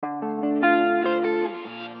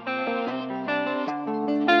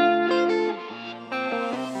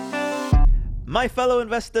My fellow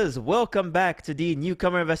investors, welcome back to the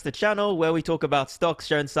Newcomer Investor channel where we talk about stocks,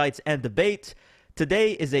 share insights, and debate.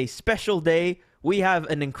 Today is a special day. We have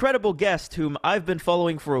an incredible guest whom I've been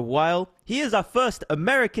following for a while. He is our first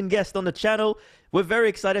American guest on the channel. We're very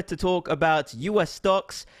excited to talk about US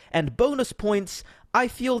stocks and bonus points. I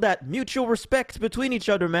feel that mutual respect between each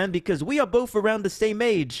other, man, because we are both around the same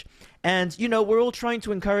age. And, we're all trying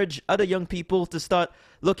to encourage other young people to start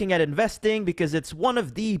looking at investing because it's one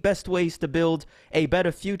of the best ways to build a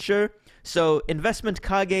better future. So,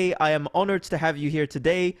 Investmentkage, I am honored to have you here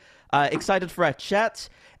today. Excited for our chat.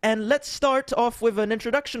 And let's start off with an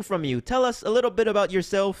introduction from you. Tell us a little bit about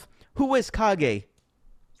yourself. Who is Kage?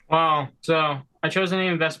 Well, so I chose the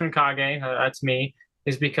name Investmentkage. That's me.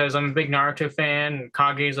 Is because I'm a big Naruto fan. And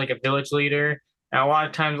Kage is like a village leader. And a lot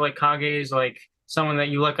of times, like Kage is like someone that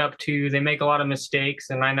you look up to. They make a lot of mistakes,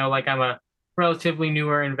 and I know like I'm a relatively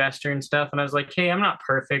newer investor and stuff. And I was like, hey, I'm not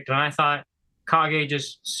perfect. And I thought Kage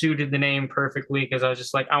just suited the name perfectly because I was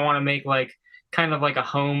just like, I want to make like kind of like a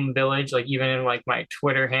home village. Like even in like my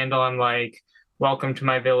Twitter handle, I'm like, welcome to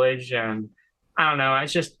my village. And I don't know.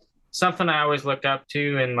 It's just something I always looked up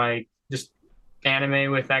to and like just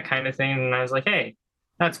anime with that kind of thing. And I was like, hey,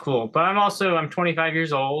 that's cool. But I'm 25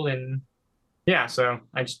 years old, and yeah, so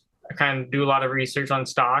I kind of do a lot of research on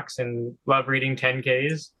stocks and love reading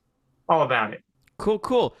 10Ks, all about it. Cool,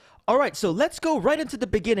 cool. All right, so let's go right into the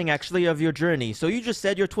beginning, actually, of your journey. So you just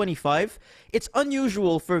said you're 25. It's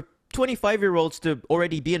unusual for 25-year-olds to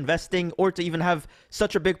already be investing or to even have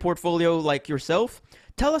such a big portfolio like yourself.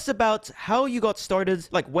 Tell us about how you got started,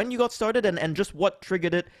 like when you got started and just what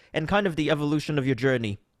triggered it and kind of the evolution of your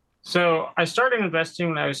journey. So I started investing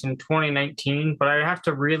when I was in 2019, but I have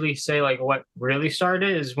to really say like what really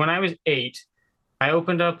started is when I was 8, I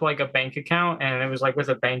opened up like a bank account and it was like with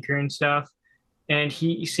a banker and stuff. And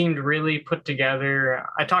he seemed really put together.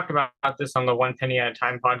 I talked about this on the One Penny at a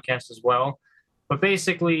Time podcast as well. But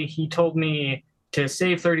basically, he told me to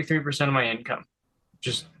save 33% of my income.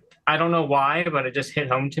 Just, I don't know why, but it just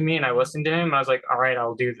hit home to me. And I listened to him. I was like, all right,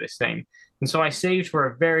 I'll do this thing. And so I saved for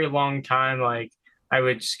a very long time. Like, I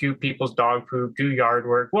would scoop people's dog poop, do yard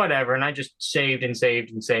work, whatever. And I just saved and saved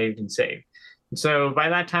and saved and saved. And so by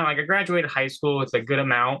that time, like I graduated high school with a good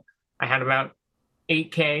amount. I had about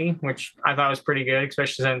 8K, which I thought was pretty good,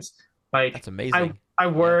 especially since like That's amazing. I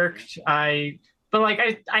Yeah. worked, but like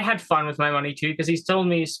I had fun with my money too, because he's told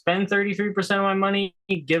me spend 33% of my money,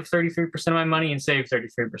 give 33% of my money, and save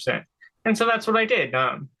 33%. And so that's what I did.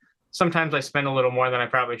 Sometimes I spend a little more than I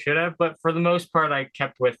probably should have, but for the most part, I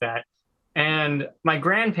kept with that. And my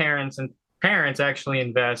grandparents and parents actually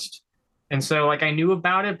invest. And so like I knew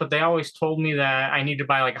about it, but they always told me that I need to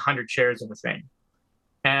buy like 100 shares of a thing.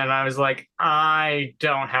 And I was like, I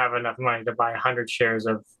don't have enough money to buy 100 shares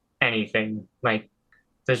of anything. Like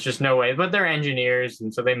there's just no way. But they're engineers,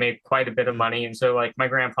 and so they make quite a bit of money. And so like my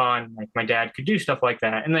grandpa and like my dad could do stuff like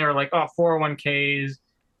that. And they were like, oh, 401ks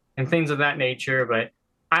and things of that nature. But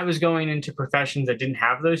I was going into professions that didn't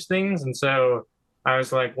have those things. And so I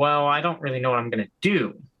was like, well, I don't really know what I'm going to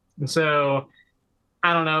do. And so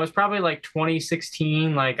I don't know. It was probably like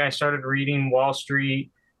 2016. Like I started reading Wall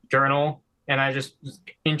Street Journal and I just was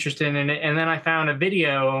interested in it. And then I found a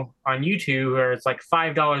video on YouTube where it's like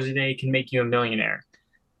 $5 a day can make you a millionaire.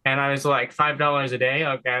 And I was like, $5 a day?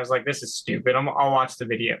 Okay. I was like, this is stupid. I'll watch the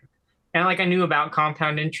video. And like I knew about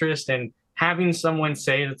compound interest and having someone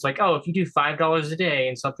say that's like, oh, if you do $5 a day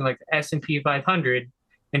in something like the S&P 500,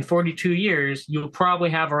 in 42 years, you'll probably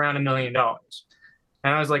have around $1 million.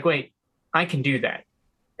 And I was like, wait, I can do that.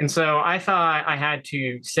 And so I thought I had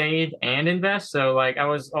to save and invest. So like I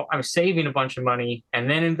was saving a bunch of money and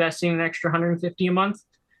then investing an extra 150 a month.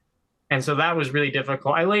 And so that was really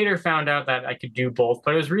difficult. I later found out that I could do both,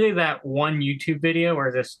 but it was really that one YouTube video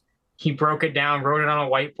where this he broke it down, wrote it on a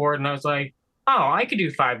whiteboard, and I was like, oh, I could do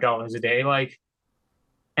 $5 a day. Like,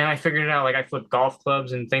 and I figured it out. Like I flipped golf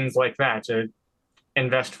clubs and things like that to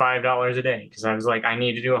invest $5 a day because I was like, I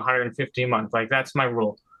need to do 150 a month. Like that's my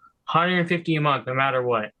rule. 150 a month, no matter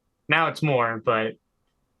what. Now it's more, but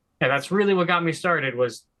yeah, that's really what got me started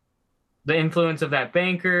was the influence of that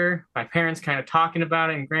banker, my parents kind of talking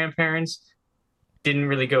about it, and grandparents didn't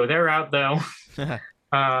really go their route though.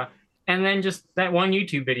 uh, and then just that one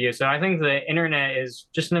YouTube video. So I think the internet is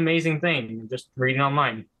just an amazing thing, just reading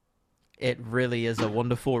online. It really is a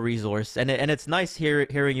wonderful resource, and it's nice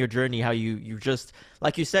hearing your journey. How you just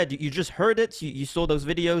like you said, you just heard it, you saw those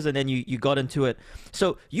videos, and then you got into it.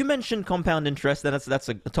 So you mentioned compound interest, and that's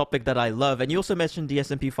a topic that I love, and you also mentioned the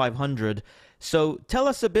S&P 500. So tell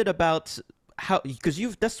us a bit about how, because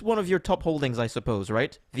you've that's one of your top holdings, I suppose,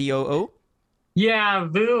 right? VOO. Yeah,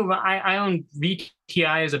 VOO. I own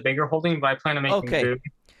VTI as a bigger holding, but I plan on making Okay. VOO.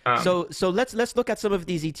 Um, So let's look at some of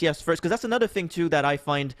these ETFs first, because that's another thing too that I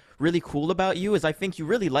find really cool about you is I think you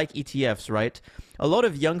really like ETFs, right? A lot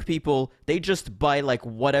of young people, they just buy like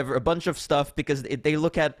whatever, a bunch of stuff because they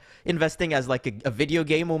look at investing as like a video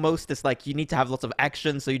game almost. It's like you need to have lots of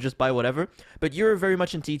action, so you just buy whatever. But you're very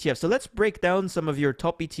much into ETFs. So let's break down some of your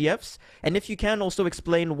top ETFs, and if you can also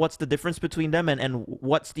explain what's the difference between them and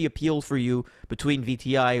what's the appeal for you between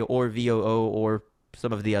VTI or VOO or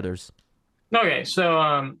some of the others. okay,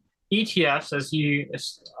 so ETFs, as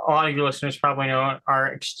a lot of your listeners probably know, are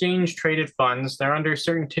exchange traded funds. They're under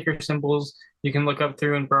certain ticker symbols you can look up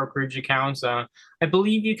through in brokerage accounts. I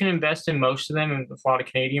believe you can invest in most of them in a lot of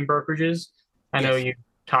Canadian brokerages. I know Yes. you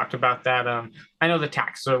talked about that. I know the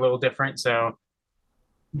taxes are a little different, so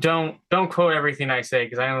don't quote everything I say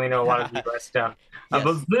because I only know a lot of the US stuff. But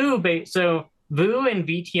Yes. VOO and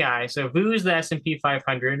VTI. So VOO is the S&P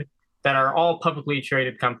 500 that are all publicly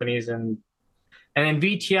traded companies, and then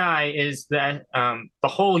VTI is the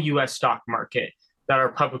whole U.S. stock market that are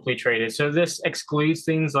publicly traded. So this excludes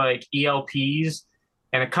things like ELPs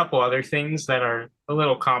and a couple other things that are a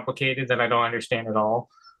little complicated that I don't understand at all.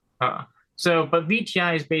 Uh, but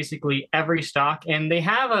VTI is basically every stock, and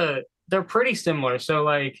they're pretty similar. So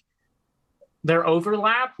like their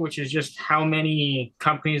overlap, which is just how many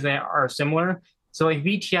companies that are similar. So like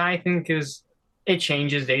VTI, I think is it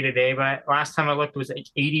changes day to day, but last time I looked was like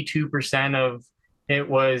 82% of it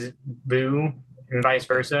was VOO and vice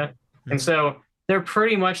Okay. versa. And Hmm. so they're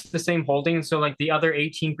pretty much the same holding. So like the other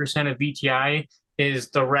 18% of VTI is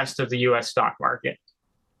the rest of the US stock market.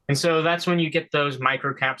 And so that's when you get those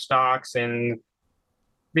micro cap stocks, and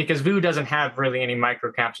because VOO doesn't have really any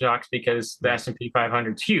micro cap stocks because the Right. S&P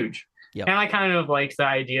 500 is huge. Yep. And I kind of like the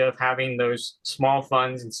idea of having those small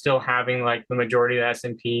funds and still having like the majority of the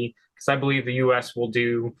S&P because I believe the US will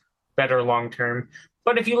do better long term.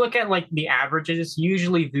 But if you look at like the averages,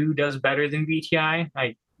 usually VOO does better than VTI.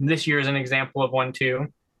 Like this year is an example of one too.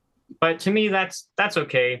 But to me that's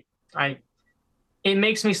okay. I It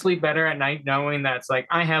makes me sleep better at night knowing that's like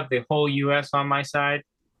I have the whole US on my side.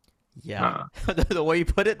 Yeah. Uh, The way you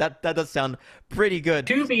put it, that does sound pretty good.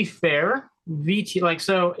 To be fair,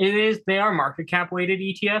 so it is they are market cap weighted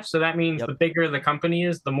ETFs. So that means Yep. the bigger the company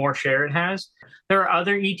is, the more share it has. There are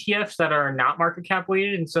other ETFs that are not market cap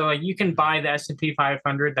weighted, and so like you can buy the S&P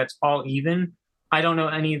 500 that's all even. I don't know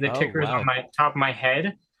any of the Oh, tickers on wow. my top of my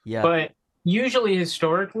head, Yeah. but usually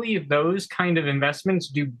historically those kind of investments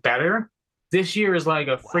do better. This year is like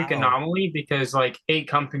a freak Wow. anomaly because like 8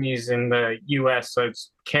 companies in the US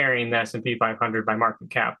that's carrying the S&P 500 by market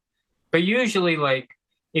cap. But usually, like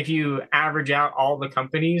if you average out all the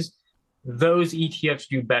companies, those ETFs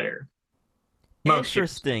do better most years.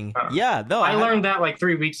 Interesting. Yeah, no, I I had learned that like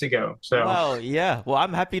 3 weeks ago. So wow, yeah. Well,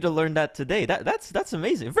 I'm happy to learn that today. That's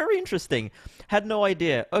amazing. Very interesting. Had no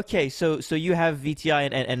idea. Okay, so you have VTI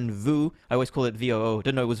and VOO. I always call it VOO.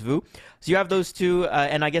 Didn't know it was VOO. So you have those two,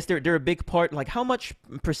 and I guess they're a big part. Like, how much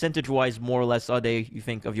percentage-wise, more or less, are they, you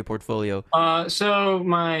think, of your portfolio? so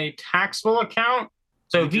my taxable account,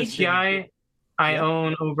 so You just in, VTI, I yep.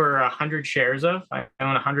 own over 100 shares of. I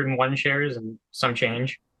own 101 shares and some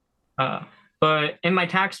change. Uh, but in my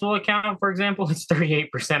taxable account, for example, it's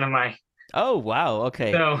 38% of my. Oh, wow.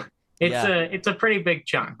 Okay. So Yeah. it's a pretty big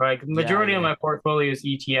chunk. Like the Yeah, majority of yeah. my portfolio is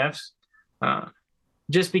ETFs. Uh,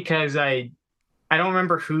 just because I don't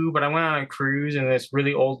remember who, but I went on a cruise and this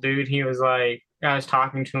really old dude, he was like, I was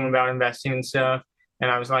talking to him about investing and stuff, and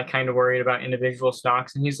I was like kind of worried about individual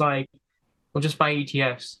stocks, and he's like, "Well, just buy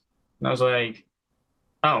ETFs." And I was like,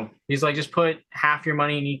 "Oh," he's like, "Just put half your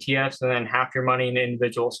money in ETFs and then half your money in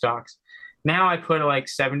individual stocks." Now I put like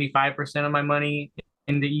 75% of my money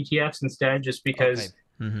into ETFs instead, just Okay. because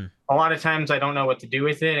Mm-hmm. a lot of times I don't know what to do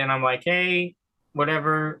with it, and I'm like, "Hey,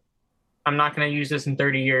 whatever, I'm not going to use this in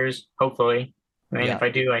 30 years, hopefully. I mean, Yeah. if I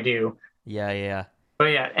do, I do." Yeah, yeah. But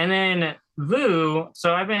yeah, and then VOO.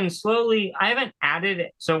 So I haven't added.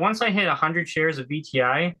 So once I hit 100 shares of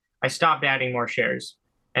VTI, I stopped adding more shares.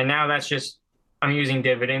 And now I'm using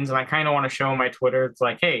dividends. And I kind of want to show on my Twitter, it's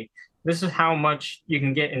like, hey, this is how much you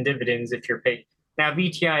can get in dividends if you're paid. Now,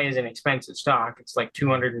 VTI is an expensive stock. It's like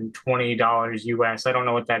Mm-hmm. $220 US. I don't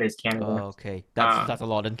know what that is Canada. Oh, okay. Um, That's a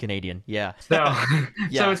lot in Canadian. Yeah. so, so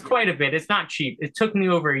Yeah. it's quite a bit. It's not cheap. It took me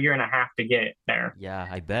over a year and a half to get it there. Yeah,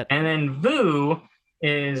 I bet. And then VOO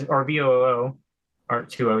or VOO, or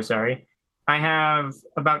 2O, sorry. I have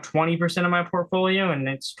about 20% of my portfolio, and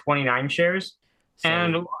it's 29 shares.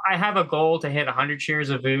 And So, I have a goal to hit 100 shares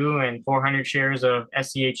of VOO and 400 shares of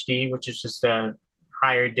SCHD, which is just a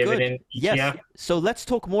higher Good. dividend Yes. ETF. So let's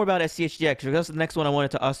talk more about SCHDX because that's the next one I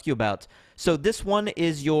wanted to ask you about. So this one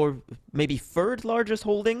is your maybe third largest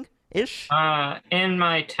holding ish? In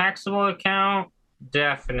my taxable account,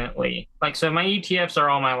 definitely. Like, so my ETFs are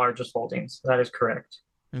all my largest holdings. That is correct.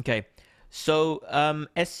 Okay. So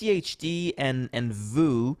SCHD and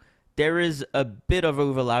VOO, there is a bit of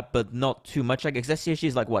overlap, but not too much. I guess SCHD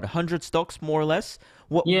is like what, 100 stocks more or less?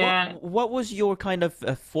 Yeah, What was your kind of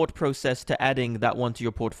thought process to adding that one to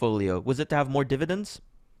your portfolio? Was it to have more dividends?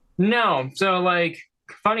 no. So like,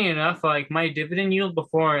 funny enough, like my dividend yield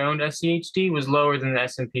before I owned SCHD was lower than the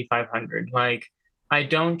S&P 500. Like, I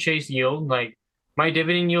don't chase yield. Like, my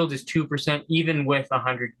dividend yield is 2% even with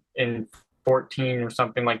 114 or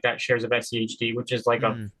something like that shares of SCHD, which is like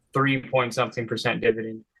a Mm, 3 point something percent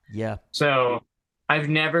dividend. yeah. So I've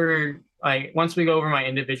never like once we go over my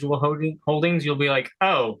individual holdings, you'll be like,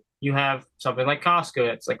 oh, you have something like Costco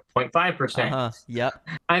that's like 0.5%. Uh-huh. Yeah.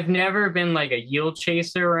 I've never been like a yield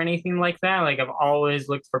chaser or anything like that. Like I've always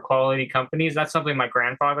looked for quality companies. That's something my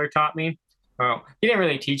grandfather taught me. Well, he didn't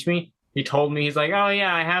really teach me. He told me, he's like, oh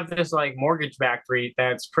yeah, I have this like mortgage backed REIT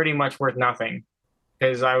that's pretty much worth nothing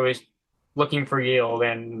because I was looking for yield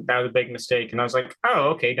and that was a big mistake. And I was like, oh,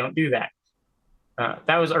 okay, don't do that.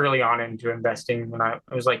 That was early on into investing when it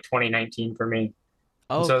was like 2019 for me.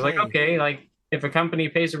 And so I was like, Okay. okay, like if a company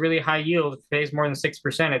pays a really high yield, if it pays more than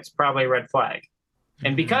 6%, it's probably a red flag.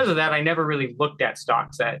 And Hmm. because of that, I never really looked at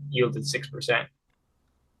stocks that yielded 6%.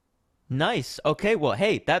 Nice. Okay. Well,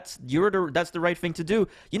 hey, that's the right thing to do.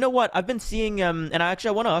 You know what? I've been seeing and I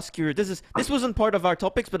want to ask you. This wasn't part of our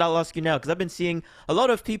topics, but I'll ask you now because I've been seeing a lot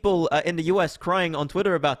of people in the U.S. crying on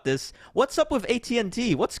Twitter about this. What's up with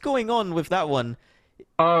AT&T? What's going on with that one?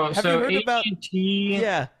 Oh, Have you so heard about? AT&T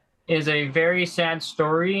Yeah. is a very sad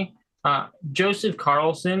story. Joseph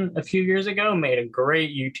Carlson a few years ago made a great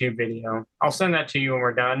YouTube video. I'll send that to you when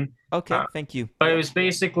we're done. Okay. Uh, Thank you. but it was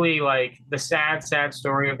basically like the sad, sad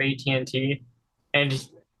story of AT&T. And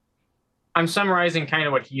I'm summarizing kind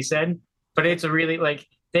of what he said, but Okay. it's a really like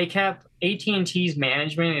they kept AT&T's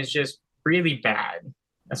management is just really bad,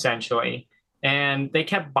 essentially. And they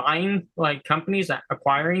kept buying like companies,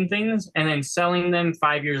 acquiring things, and then selling them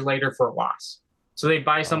 5 years later for a loss. So they'd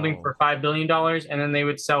buy something Oh. for $5 billion, and then they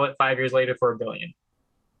would sell it 5 years later for $1 billion.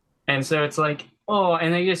 And so it's like, oh,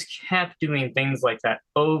 and they just kept doing things like that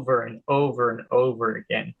over and over and over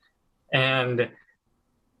again. And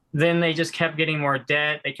then they just kept getting more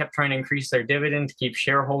debt. They kept trying to increase their dividend to keep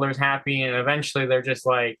shareholders happy. And eventually they're just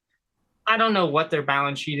like, I don't know what their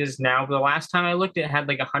balance sheet is now, but the last time I looked, it had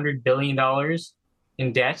like $100 billion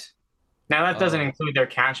in debt. Now that doesn't Oh. include their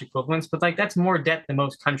cash equivalents, but like that's more debt than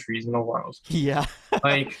most countries in the world. Yeah.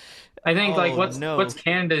 Like, I think like Oh what's no.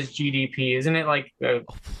 Canada's GDP? Isn't it like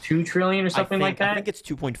 2 trillion or something like I that? think it's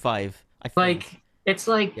 2.5. I think. Like it's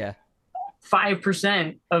like Yeah.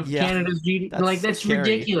 5% of Yeah. Canada's GDP. That's Like that's scary.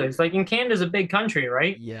 ridiculous. Like, and Canada's a big country,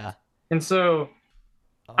 right? Yeah. And so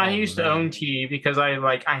I Oh used to own man. T because I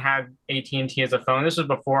had AT&T as a phone. This was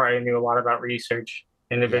before I knew a lot about research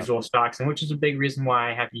Yeah. individual stocks, and which is a big reason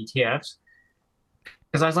why I have ETFs.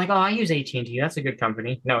 Because I was like, oh, I use AT&T. That's a good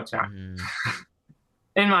company. No, it's not, Hmm.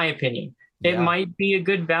 in my opinion. It Yeah. might be a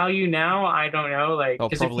good value now. I don't know, like Oh,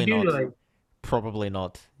 because if you probably do not. like Probably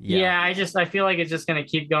not. Yeah. yeah, I feel like it's just going to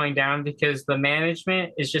keep going down because the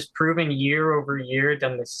management is just proven year over year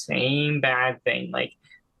done the same bad thing. Like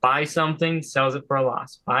buy something, sells it for a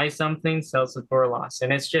loss. Buy something, sells it for a loss.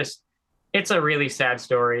 And it's a really sad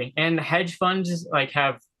story. And hedge funds like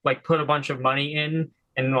have like put a bunch of money in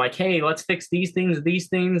and like, hey, let's fix these things,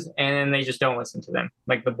 and then they just don't listen to them.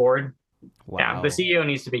 Like the board. Yeah, the Wow. CEO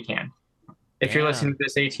needs to be canned. If you're listening to Damn.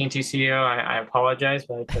 this AT&T CEO, I apologize,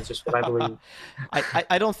 but that's just what I believe.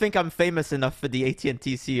 I don't think I'm famous enough for the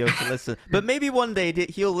AT&T CEO to listen, but maybe one day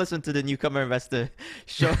he'll listen to the Newcomer Investor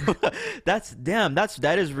show.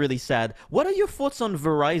 That is really sad. What are your thoughts on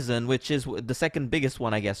Verizon, which is the second biggest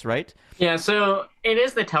one, I guess, right? Yeah, so it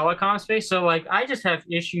is the telecom space. So like I just have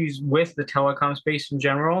issues with the telecom space in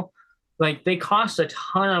general. Like they cost a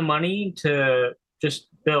ton of money to just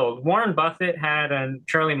build. Warren Buffett had and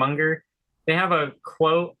Charlie Munger, they have a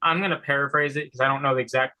quote. I'm going to paraphrase it because I don't know the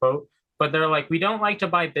exact quote, but they're like, we don't like to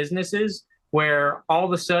buy businesses where all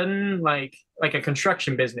of a sudden like a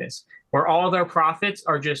construction business where all their profits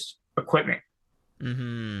are just equipment.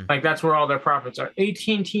 Mm-hmm. Like that's where all their profits are.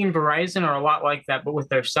 AT&T and Verizon are a lot like that, but with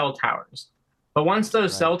their cell towers. But once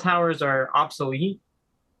those Right. cell towers are obsolete,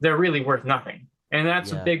 they're really worth nothing. And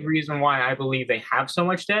that's a Yeah. big reason why I believe they have so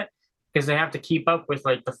much debt because they have to keep up with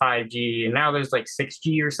like the 5G and now there's like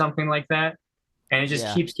 6G or something like that. And it just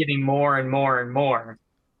Yeah. keeps getting more and more and more.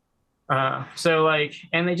 So like,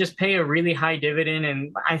 and they just pay a really high dividend.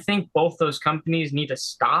 And I think both those companies need to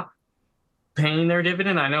stop paying their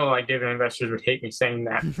dividend. I know like dividend investors would hate me saying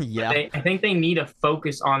that, but Yeah. I think they need to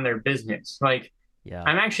focus on their business. Like, Yeah.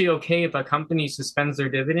 I'm actually okay if a company suspends their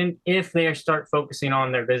dividend if they start focusing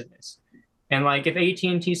on their business. And like if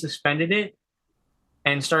AT&T suspended it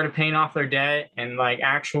and started paying off their debt and like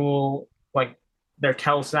actual like their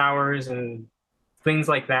tel towers and things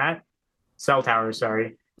like that, cell towers,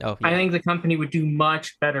 sorry, Oh, I yeah. think the company would do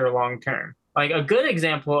much better long term. Like a good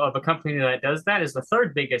example of a company that does that is the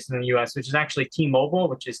third biggest in the US, which is actually T-Mobile,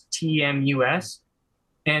 which is TMUS.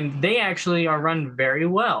 And they actually are run very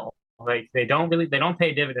well. Like they don't pay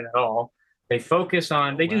a dividend at all. They focus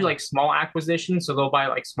on Oh, they do wow. like small acquisitions, so they'll buy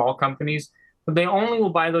like small companies, but they only will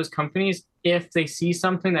buy those companies if they see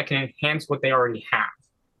something that can enhance what they already have.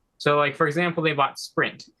 So like for example, they bought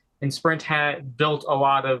Sprint, and Sprint had built a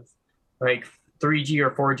lot of like 3G or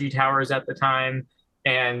 4G towers at the time,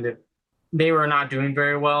 and they were not doing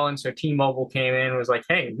very well. And so T-Mobile came in and was like,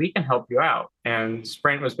 hey, we can help you out. And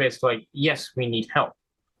Sprint was basically like, yes, we need help.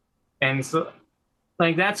 And so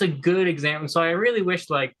like that's a good example. So I really wish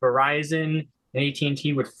like Verizon and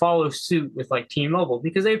AT&T would follow suit with like T-Mobile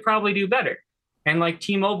because they'd probably do better. And like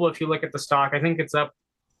T-Mobile, if you look at the stock, I think it's up.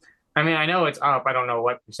 I mean, I know it's up. I don't know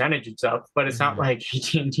what percentage it's up, but it's not Hmm. like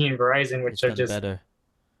AT&T and T and Verizon, It's which are done just better.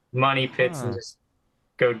 money pits and Huh. just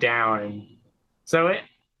go down. And so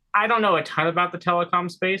I don't know a ton about the telecom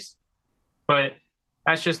space, but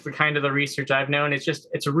that's just the kind of the research I've known. It's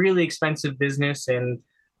a really expensive business, and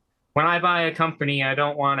when I buy a company, I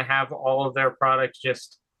don't want to have all of their products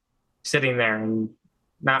just sitting there and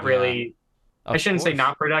not Yeah. really. I Of shouldn't say course.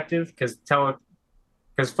 not productive because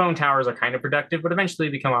phone towers are kind of productive, but eventually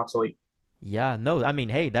become obsolete. Yeah, no, I mean,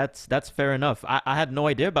 hey, that's fair enough. I had no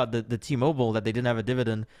idea about the T-Mobile that they didn't have a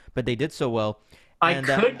dividend, but they did so well. I And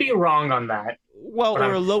could be wrong on that, well, but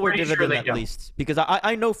or I'm a lower pretty sure dividend they at don't. least, because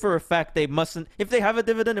I know for a fact they mustn't. If they have a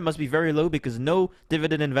dividend, it must be very low because no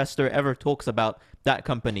dividend investor ever talks about that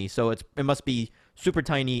company. So it must be super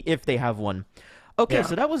tiny if they have one. Okay, Yeah.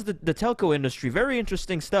 so that was the telco industry. Very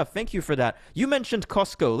interesting stuff. Thank you for that. You mentioned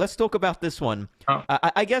Costco. Let's talk about this one. Oh,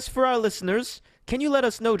 I guess for our listeners, can you let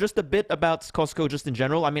us know just a bit about Costco just in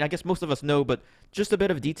general? I mean, I guess most of us know, but just a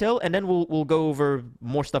bit of detail, and then we'll go over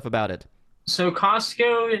more stuff about it. so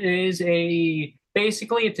Costco is a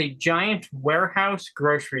basically it's a giant warehouse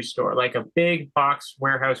grocery store, like a big box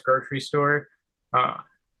warehouse grocery store. Uh,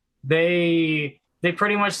 they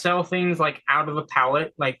pretty much sell things like out of the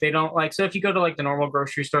pallet. Like they don't like so if you go to like the normal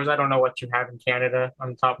grocery stores, I don't know what you have in Canada on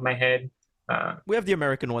the top of my head. Uh, We have the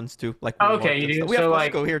American ones too, like okay, Walmart you and do. stuff. We have So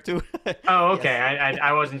like Costco here too. oh okay, Yes.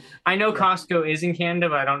 I wasn't. I know Yeah. Costco is in Canada,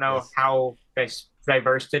 but I don't know Yes. how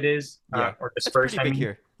diverse it is Yeah. or It's pretty dispersed. I big mean.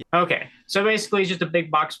 here. Okay. So basically, it's just a big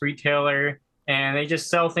box retailer and they just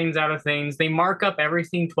sell things out of things. They mark up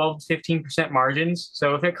everything 12 to 15% margins.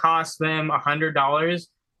 So if it costs them $100,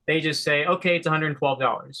 they just say, okay, it's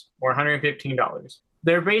 $112 or $115.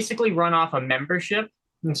 They're basically run off a membership.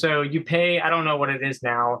 And so you pay, I don't know what it is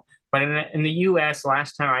now, but in the US,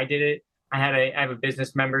 last time I did it, I have a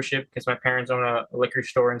business membership because my parents own a liquor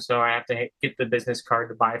store. And so I have to get the business card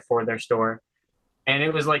to buy for their store. And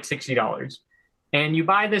it was like $60. And you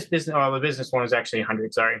buy this business, oh, the business one was actually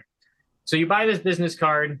 100, sorry. So you buy this business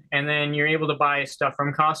card and then you're able to buy stuff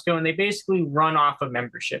from Costco and they basically run off of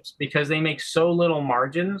memberships because they make so little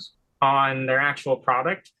margins on their actual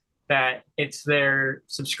product that it's their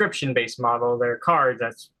subscription based model, their card,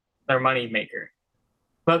 that's their money maker.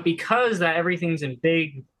 But because that everything's in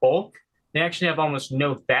big bulk, they actually have almost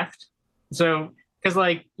no theft. So, because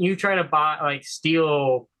like you try to buy like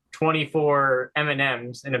steal 24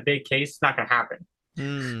 M&Ms in a big case, it's not going to happen.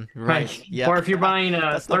 Right. Like, Yeah. or if you're buying a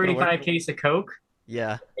That's not gonna work. 35 case of Coke,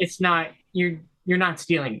 Yeah. it's not you're not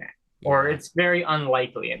stealing that, or Yeah. it's very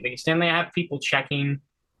unlikely at least. And they have people checking,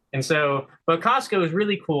 and so but Costco is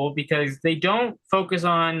really cool because they don't focus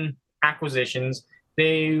on acquisitions.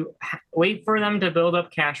 They wait for them to build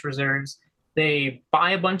up cash reserves. They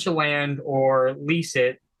buy a bunch of land or lease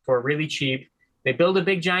it for really cheap. They build a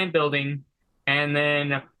big giant building, and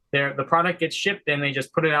then the product gets shipped and they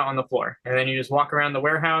just put it out on the floor. And then you just walk around the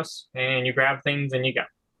warehouse and you grab things and you go.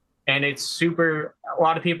 And it's super. A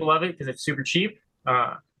lot of people love it because it's super cheap.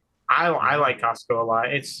 I Yeah. like Costco a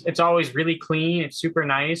lot. It's always really clean. It's super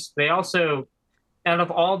nice. They also, out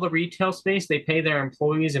of all the retail space, they pay their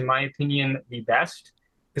employees, in my opinion, the best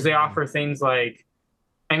because they Hmm. offer things like.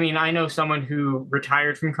 I mean, I know someone who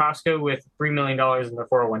retired from Costco with $3 million in their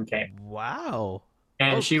 401k, Wow.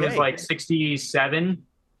 and she was Okay. like 67,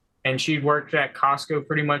 and she'd worked at Costco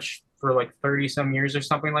pretty much for like 30 some years or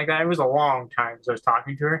something like that. It was a long time as I was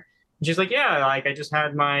talking to her. she's like, yeah, like I just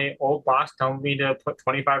had my old boss tell me to put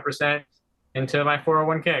 25% into my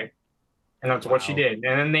 401k. And that's what she Wow. did.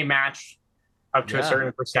 And then they matched up to a Yeah.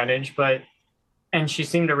 certain percentage, and she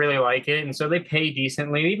seemed to really like it. And so they pay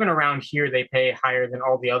decently. Even around here, they pay higher than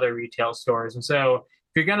all the other retail stores. And so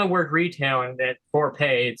if you're going to work retail and at for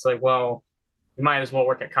pay, it's like, well, you might as well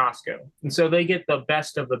work at Costco. And so they get the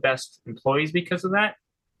best of the best employees because of that.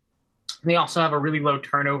 They also have a really low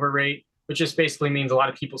turnover rate, which just basically means a lot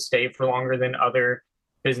of people stay for longer than other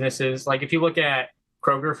businesses. Like if you look at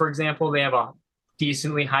Kroger, for example, they have a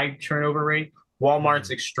decently high turnover rate. Walmart's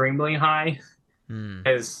Mm. extremely high Mm.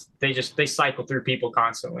 because they cycle through people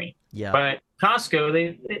constantly. Yeah. But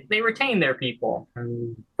Costco, they retain their people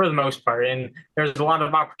for the most part, and there's a lot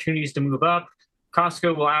of opportunities to move up.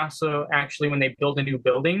 Costco will also actually, when they build a new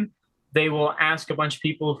building, they will ask a bunch of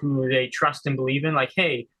people who they trust and believe in, like,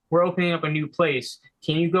 "Hey, we're opening up a new place.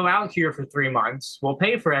 Can you go out here for 3 months? We'll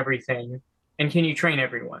pay for everything, and can you train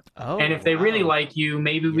everyone? Oh, And if they really wow. like you,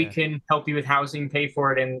 maybe we Yeah. can help you with housing, pay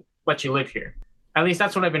for it, and let you live here." At least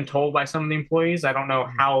that's what I've been told by some of the employees. I don't know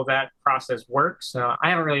Mm. how that process works. I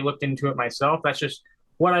haven't really looked into it myself. That's just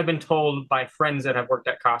what I've been told by friends that have worked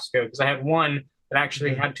at Costco. Because I had one that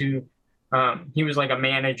actually Mhm. had to, he was like a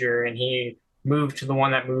manager and he moved to the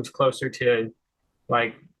one that moved closer to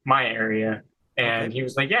like my area. Okay. And he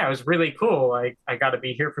was like, yeah, it was really cool. Like I got to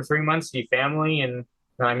be here for 3 months, see family. And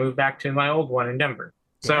then I moved back to my old one in Denver.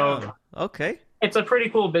 So Damn. Okay. it's a pretty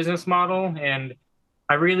cool business model. And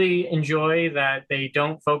I really enjoy that they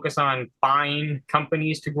don't focus on buying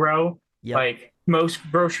companies to grow. Yep. Like most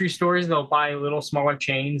grocery stores, they'll buy little smaller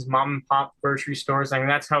chains, mom and pop grocery stores. I mean,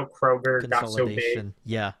 that's how Kroger got so big. Consolidation.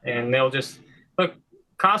 Yeah. And they'll just look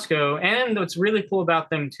Costco. And what's really cool about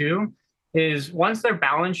them too is once their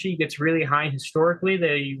balance sheet gets really high historically,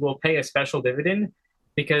 they will pay a special dividend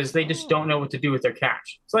because they just don't Oh. know what to do with their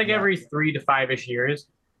cash. It's like Yeah. every 3 to 5 ish years.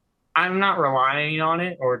 I'm not relying on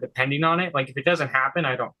it or depending on it. Like if it doesn't happen,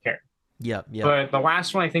 I don't care. Yep. Yep. But the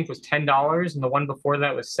last one I think was $10, and the one before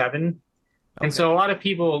that was 7. And Okay. so a lot of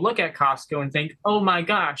people will look at Costco and think, "Oh my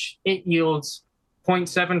gosh, it yields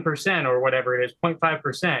 0.7% or whatever it is,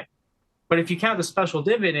 0.5%." But if you count the special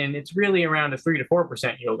dividend, it's really around a 3 to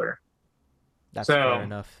 4% yielder. That's fair So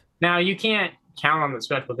enough. now you can't count on the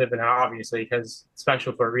special dividend obviously because it's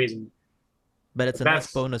special for a reason. But it's But a nice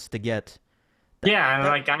that's bonus to get. That Yeah, and that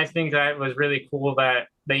like I think that was really cool that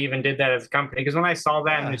they even did that as a company because when I saw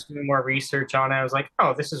that and yeah. just doing more research on it, I was like,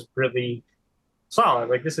 oh, this is really solid.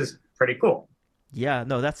 Like this is pretty cool. Yeah,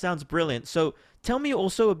 no, that sounds brilliant. So tell me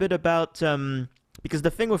also a bit about because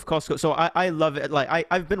the thing with Costco, so I love it. Like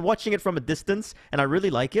I've been watching it from a distance and I really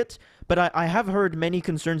like it, but I have heard many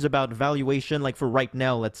concerns about valuation, like for right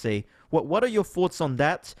now, let's say. What are your thoughts on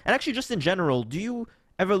that? And actually just in general, do you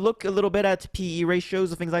ever look a little bit at PE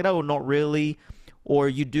ratios or things like that, or not really? Or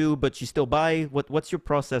you do, but you still buy? What's your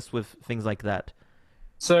process with things like that?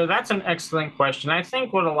 So that's an excellent question. I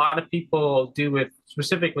think what a lot of people do with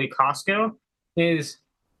specifically Costco is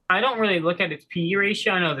I don't really look at its PE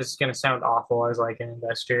ratio. I know this is going to sound awful as like an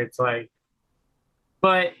investor. It's like,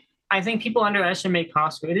 but I think people underestimate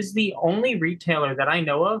Costco. It is the only retailer that I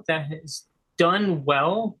know of that has done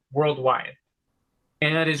well worldwide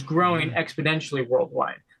and that is growing Mm. exponentially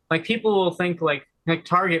worldwide. Like people will think like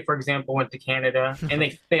Target, for example, went to Canada and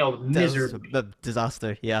they failed That was miserably. a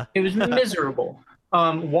disaster, yeah. It was miserable.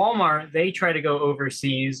 Walmart, they try to go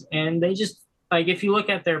overseas and they just like if you look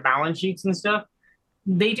at their balance sheets and stuff,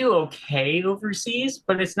 they do okay overseas,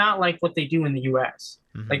 but it's not like what they do in the US.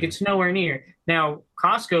 Like Hmm. it's nowhere near. Now,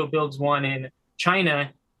 Costco builds one in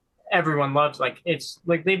China. Everyone loves like it's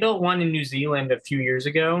like they built one in New Zealand a few years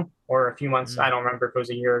ago or a few months. I Mm. don't remember if it was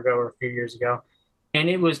a year ago or a few years ago. And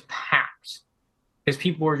it was packed because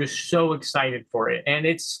people were just so excited for it. And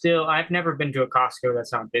it's still, I've never been to a Costco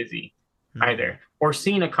that's not busy Mm. either, or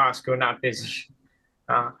seen a Costco not busy.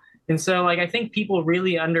 Uh, and so, like, I think people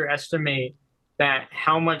really underestimate that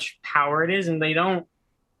how much power it is, and they don't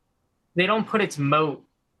put its moat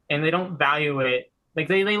and they don't value it. Like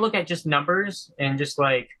they look at just numbers and just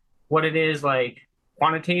like what it is like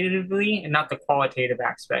quantitatively and not the qualitative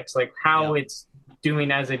aspects, like how Yep. it's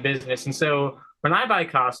doing as a business. And so when I buy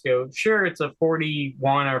Costco, sure, it's a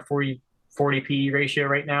 41 or 40 PE ratio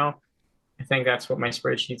right now. I think that's what my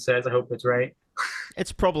spreadsheet says. I hope it's right.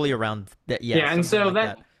 It's probably around that, yeah, Yeah, and something so like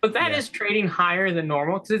that, that. but that Yeah. is trading higher than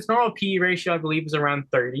normal because its normal PE ratio, I believe, is around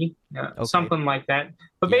 30, Okay. something like that.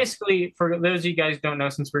 But Yep. basically, for those of you guys who don't know,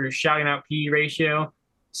 since we're shouting out PE ratio,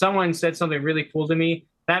 someone said something really cool to me.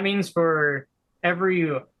 That means for every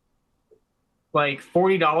like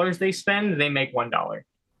 $40 they spend, they make $1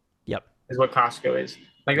 Yep. is what Costco is.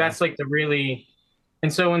 Like Yeah. that's like the really.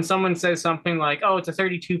 And so when someone says something like, "Oh, it's a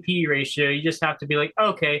 32 P ratio," you just have to be like,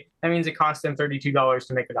 "Okay, that means it costs them $32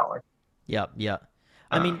 to make a dollar." Yeah, yeah.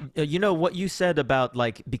 I Uh, mean, you know what you said about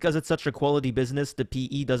like because it's such a quality business, the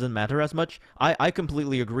PE doesn't matter as much. I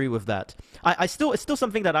completely agree with that. I still it's still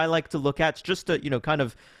something that I like to look at just to, kind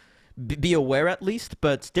of be aware at least,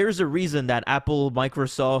 but there's a reason that Apple,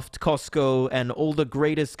 Microsoft, Costco, and all the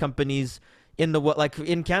greatest companies in the world, like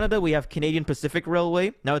in Canada, we have Canadian Pacific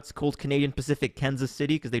Railway. Now it's called Canadian Pacific Kansas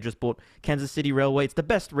City because they just bought Kansas City Railway. It's the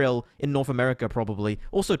best rail in North America, probably.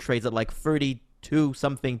 Also trades at like 32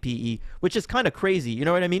 something PE, which is kind of crazy. You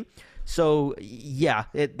know what I mean? So yeah,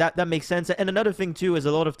 that makes sense. And another thing too is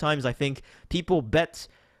a lot of times I think people bet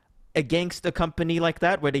against a company like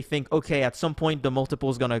that where they think, okay, at some point the multiple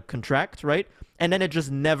is going to contract, right? And then it just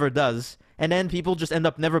never does. And then people just end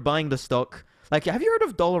up never buying the stock. Like, have you heard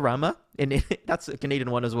of Dollarama? And that's a Canadian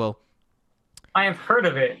one as well. I have heard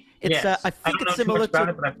of it. It's Yes, I I think don't it's know too similar much about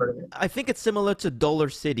to it, but I've heard of it. I think it's similar to Dollar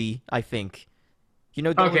City, I think. You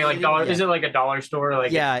know Dollar Okay, like City? dollar. Yeah. Is it like a dollar store? Like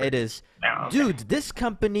it's Yeah, it is. no. Okay. Dude, this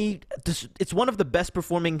company, it's one of the best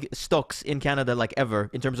performing stocks in Canada, like ever,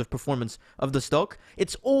 in terms of performance of the stock.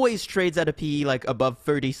 It's always trades at a PE like above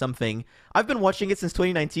 30 something. I've been watching it since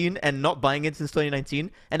 2019 and not buying it since 2019,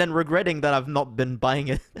 and then regretting that I've not been buying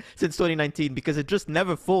it since 2019 because it just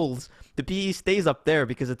never falls. The PE stays up there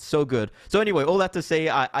because it's so good. So anyway, all that to say,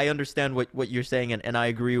 I understand what you're saying, and I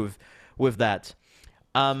agree with that.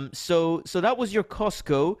 So that was your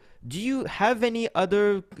Costco. Do you have any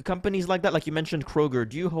other companies like that? Like you mentioned Kroger.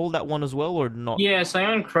 Do you hold that one as well or not? Yes, I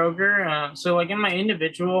own Kroger. So like in my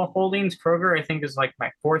individual holdings, Kroger I think is like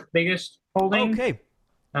my fourth biggest holding. Okay.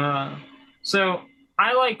 Uh, so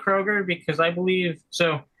I like Kroger because I believe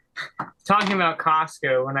so. Talking about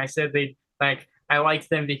Costco, when I said they like, I like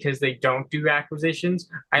them because they don't do acquisitions.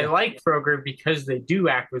 I Yeah. like Kroger because they do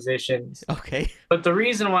acquisitions. Okay. But the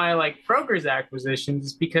reason why I like Kroger's acquisitions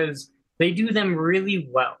is because they do them really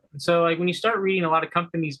well. So like when you start reading a lot of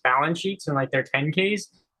companies' balance sheets and like their 10Ks,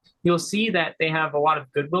 you'll see that they have a lot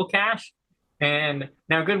of goodwill cash. And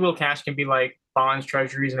now goodwill cash can be like bonds,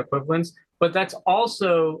 treasuries, and equivalents, but that's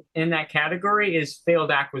also in that category is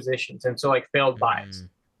failed acquisitions. And so like failed buys.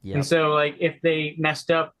 Mm, And yep. so like if they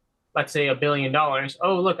messed up, let's say $1 billion,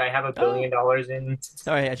 oh look, I have a Oh, billion dollars in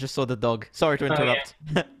sorry, I just saw the dog. Sorry to oh yeah. interrupt.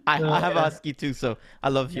 I have a Yeah. husky too, so I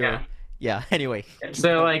love your Yeah. yeah. Anyway, keep So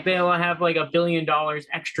going. like they'll have like $1 billion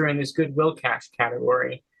extra in this goodwill cash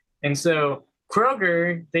category. And so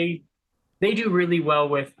Kroger, they do really well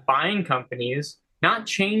with buying companies, not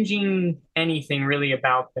changing anything really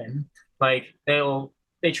about them. Like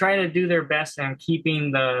they try to do their best on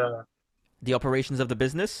keeping the The operations of the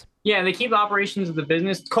business? yeah, they keep the operations of the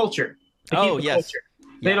business culture. They keep Oh, the yes. culture.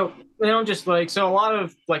 They Yeah. don't they don't just like so a lot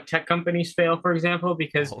of like tech companies fail, for example,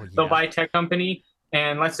 because Oh, they'll yeah. buy a tech company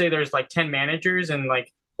and let's say there's like 10 managers and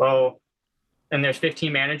like well and there's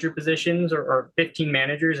 15 manager positions or 15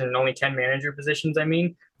 managers and only 10 manager positions, I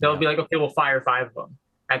mean, they'll Yeah. be like, okay, we'll fire five of them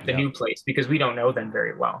at the Yeah. new place because we don't know them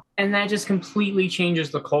very well. And that just completely changes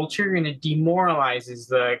the culture and it demoralizes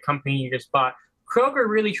the company you just bought. Kroger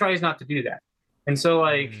really tries not to do that. And so,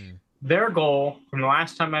 like, Mm, their goal from the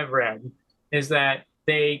last time I've read is that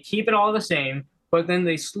they keep it all the same, but then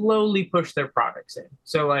they slowly push their products in.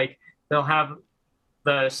 So, like, they'll have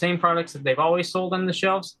the same products that they've always sold on the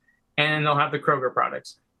shelves, and they'll have the Kroger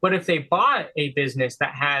products. But if they bought a business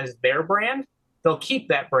that has their brand, they'll keep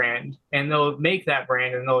that brand and they'll make that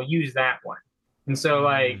brand and they'll use that one. And so,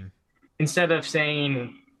 like, mm. instead of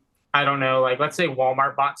saying, I don't know, like, let's say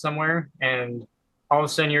Walmart bought somewhere and all of a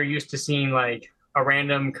sudden you're used to seeing like a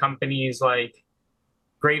random company's like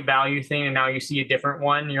great value thing, and now you see a different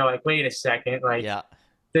one. You're like, wait a second, like, Yeah.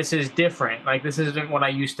 this is different. Like this isn't what I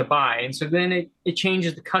used to buy. And so then it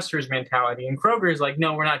changes the customer's mentality. And Kroger is like,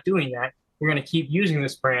 no, we're not doing that. We're going to keep using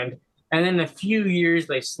this brand. And then in a few years,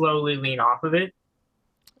 they slowly lean off of it.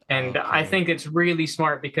 And I Okay. think it's really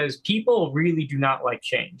smart because people really do not like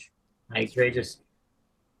change. That's Like they true. just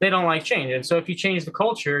they don't like change. And so if you change the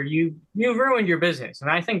culture, you've ruined your business. And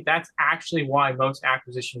I think that's actually why most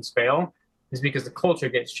acquisitions fail is because the culture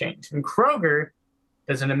gets changed. And Kroger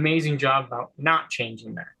does an amazing job about not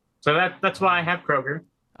changing that. So that's why I Mm, have Kroger.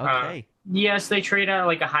 Uh, okay. yes, they trade at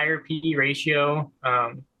like a higher PE ratio.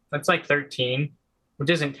 That's like 13, which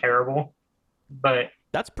isn't terrible. But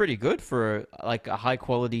That's pretty good for like a high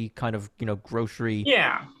quality kind of, grocery.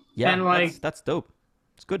 yeah, Yeah, and that's like that's dope.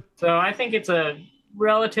 It's good. so I think it's a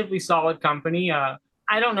relatively solid company.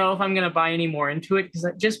 I don't know if I'm going to buy any more into it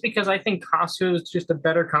because I think Costco is just a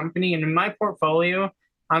better company. And in my portfolio,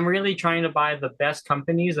 I'm really trying to buy the best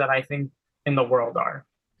companies that I think in the world are.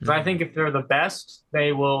 Because I think Mm. if they're the best,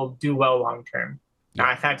 they will do well long term. Now,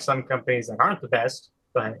 Yeah. I've had some companies that aren't the best,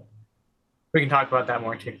 but we can talk about that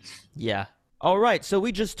more too. Yeah. All right. So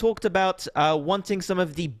we just talked about wanting some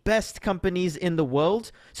of the best companies in the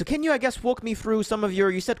world. So can you, I guess, walk me through some of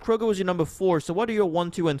your? You said Kroger was your number four. So what are your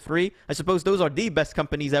one, two, and three? I suppose those are the best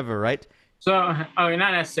companies ever, right? So, oh,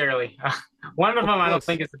 not necessarily. One of Oh, them I don't close.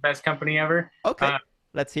 think is the best company ever. Okay. Uh,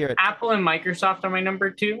 Let's hear it. Apple and Microsoft are my number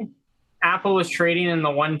two. Apple was trading in the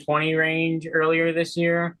 120 range earlier this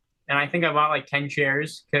year, and I think I bought like 10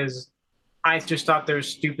 shares because I just thought they were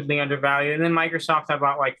stupidly undervalued. And then Microsoft, I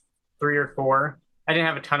bought like three or four. I didn't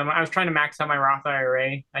have a ton of. I was trying to max out my Roth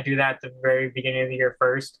IRA. I do that at the very beginning of the year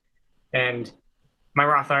first, and my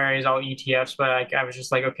Roth IRA is all ETFs. But I was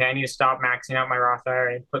just like, okay, I need to stop maxing out my Roth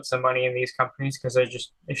IRA and put some money in these companies because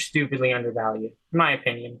they're stupidly undervalued, in my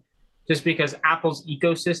opinion. Just because Apple's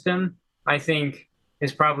ecosystem, I think,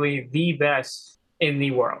 is probably the best in the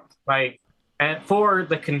world. Like, and for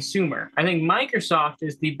the consumer, I think Microsoft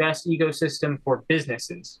is the best ecosystem for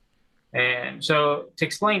businesses. And so to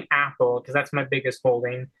explain Apple, because that's my biggest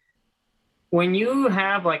holding, when you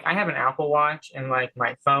have like I have an Apple Watch and like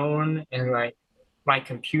my phone and like my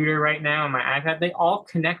computer right now and my iPad, they all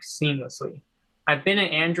connect seamlessly. I've been an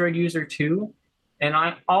Android user too, and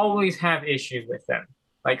I always have issues with them.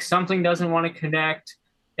 Like something doesn't want to connect,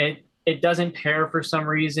 it doesn't pair for some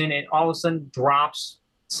reason, it all of a sudden drops.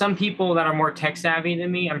 Some people that are more tech savvy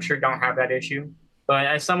than me, I'm sure don't have that issue. But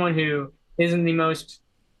as someone who isn't the most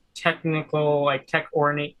technical, like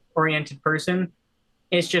oriented person,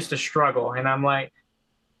 it's just a struggle. And I'm like,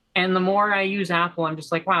 and the more I use Apple, I'm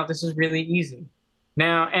just like, wow, this is really easy.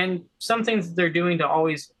 Now, and some things that they're doing to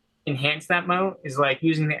always enhance that moat is like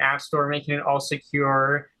using the App Store, making it all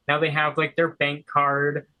secure. Now they have like their bank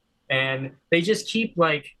card, and they just keep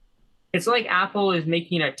like, it's like Apple is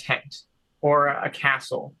making a tent or a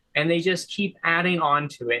castle, and they just keep adding on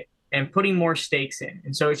to it and putting more stakes in.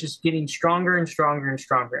 And so it's just getting stronger and stronger and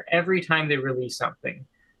stronger every time they release something.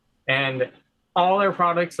 And all their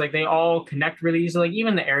products, like they all connect really easily. Like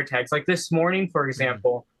even the AirTags. Like this morning, for Mhm.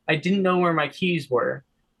 example, I didn't know where my keys were,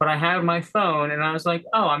 but I had my phone and I was like,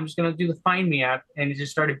 oh, I'm just gonna do the Find Me app, and it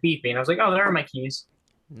just started beeping. I was like, oh, there are my keys.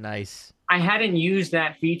 Nice. I hadn't used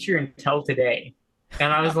that feature until today,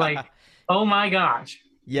 and I was like, oh my gosh,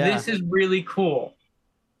 Yeah. this is really cool.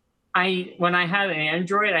 I when I had an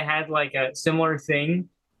Android, I had like a similar thing,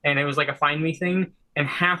 and it was like a Find Me thing. And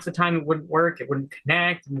half the time it wouldn't work, it wouldn't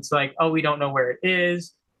connect, and it's like, oh, we don't know where it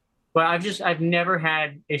is. But I've never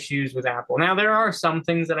had issues with Apple. Now there are some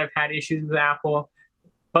things that I've had issues with Apple,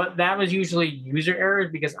 but that was usually user errors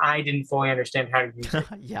because I didn't fully understand how to use it.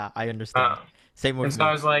 Yeah, I understand. Um, Same and with so I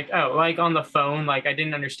me. was like, oh, like on the phone, like I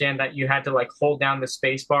didn't understand that you had to like hold down the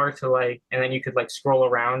space bar to like, and then you could like scroll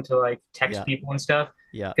around to like text Yeah. people and stuff.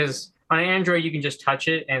 Yeah. Because on Android you can just touch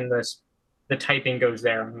it and the typing goes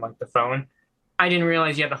there on like the phone. I didn't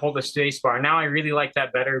realize you had to hold the space bar. Now I really like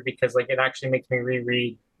that better because like it actually makes me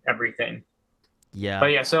reread everything. But Yeah.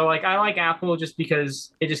 yeah, so like I like Apple just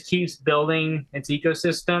because it just keeps building its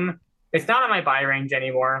ecosystem. It's not in my buy range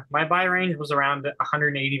anymore. My buy range was around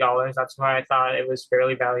 $180. That's why I thought it was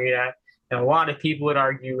fairly valued at. And a lot of people would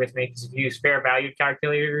argue with me because if you use fair value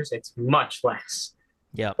calculators, it's much less.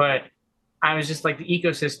 Yeah. But I was just like the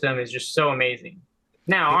ecosystem is just so amazing.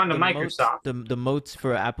 Now on to Microsoft. The moats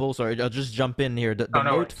for Apple. Sorry, I'll just jump in here. The Oh,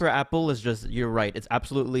 no moat worries. for Apple is just you're right. It's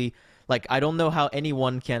absolutely like I don't know how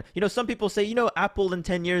anyone can. Some people say Apple in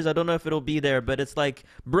 10 years. I don't know if it'll be there, but it's like,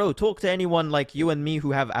 bro, talk to anyone like you and me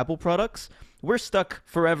who have Apple products. We're stuck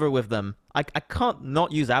forever with them. I can't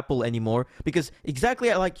not use Apple anymore because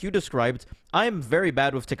exactly like you described, I'm very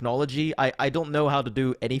bad with technology. I don't know how to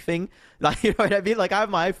do anything. Like, you know what I mean? Like I have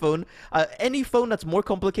my iPhone. Any phone that's more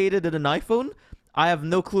complicated than an iPhone, I have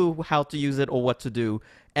no clue how to use it or what to do.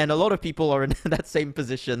 And a lot of people are in that same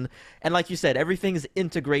position. And like you said, everything is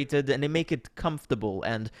integrated and they make it comfortable.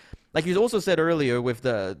 And like you also said earlier with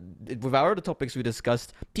our other topics we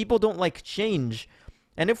discussed, people don't like change.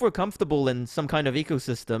 And if we're comfortable in some kind of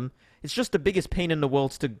ecosystem, it's just the biggest pain in the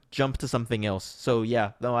world to jump to something else. So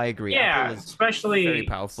yeah, no, I agree. Apple Yeah, is very especially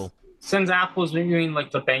powerful. since Apple's been doing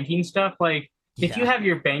like the banking stuff. Like if you Yeah. have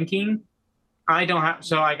your banking, I don't have,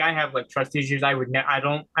 so like I have like trust issues. I would I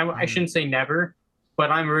don't I Hmm. shouldn't say never,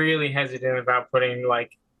 but I'm really hesitant about putting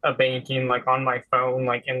like a banking like on my phone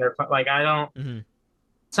like in their like I don't. Hmm.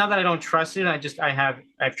 It's not that I don't trust it. I have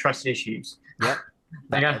trust issues. Yep.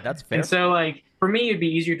 Like That's and fair. so like for me it'd be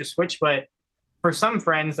easier to switch, but for some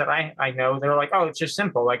friends that I know, they're like, oh, it's just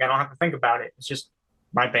simple. Like I don't have to think about it. It's just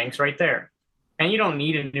my bank's right there, and you don't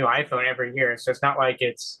need a new iPhone every year, so it's not like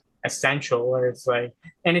it's essential. Or it's like,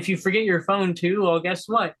 and if you forget your phone too, well, guess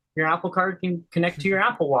what? Your Apple Card can connect to your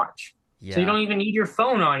Apple Watch. So you Yeah. don't even need your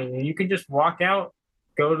phone on you. You can just walk out,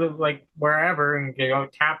 go to like wherever and go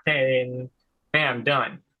tap pay and bam,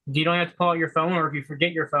 done. You don't have to pull out your phone, or if you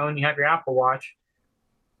forget your phone, you have your Apple Watch,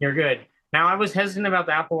 you're good. Now, I was hesitant about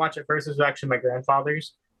the Apple Watch at first. It was actually my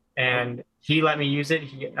grandfather's, Oh, and he let me use it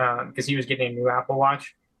because he was getting a new Apple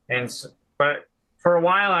Watch. But for a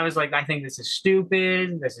while, I was like, I think this is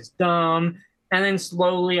stupid. This is dumb. And then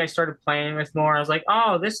slowly, I started playing with more. I was like,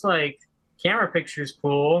 oh, this like camera picture is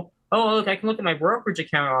cool. Oh, look, I can look at my brokerage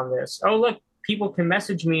account on this. Oh, look, people can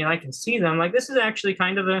message me and I can see them. Like, this is actually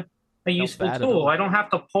kind of a not useful bad at tool. all. I don't have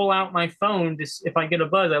to pull out my phone if I get a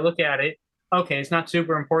buzz, I look at it. Okay, it's not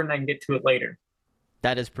super important. I can get to it later.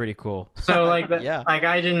 That is pretty cool. So like that, Yeah. like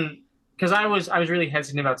I didn't, because I was really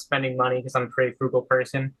hesitant about spending money because I'm a pretty frugal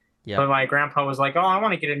person. Yep. But my grandpa was like, "Oh, I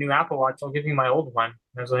want to get a new Apple Watch. I'll give you my old one."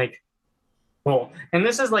 I was like, "Cool." And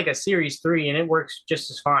this is like a Series 3, and it works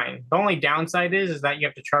just as fine. The only downside is that you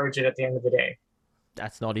have to charge it at the end of the day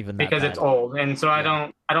That's not even that because it's bad. old, and so I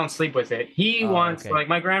Yeah. don't sleep with it. He Oh, wants okay. like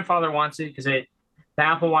my grandfather wants it because the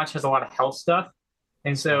Apple Watch has a lot of health stuff,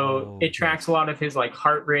 and so Oh, it tracks a yes. lot of his like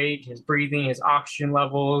heart rate, his breathing, his oxygen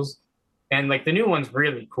levels, and like the new one's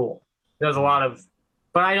really cool. It does a Hmm. lot of,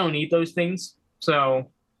 but I don't need those things,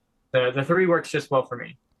 so the three works just well for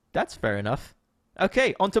me. That's fair enough.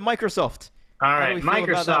 Okay, on to Microsoft. All How do right, we feel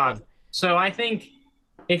about that Microsoft. one? So I think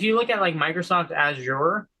if you look at like Microsoft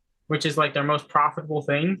Azure, which is like their most profitable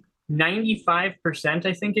thing, 95%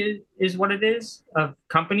 I think is what it is of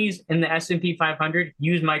companies in the S&P 500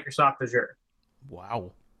 use Microsoft Azure.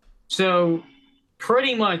 Wow. So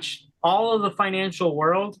pretty much all of the financial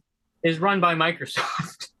world is run by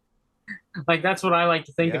Microsoft. Like that's what I like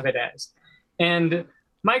to think of Yeah. it as. And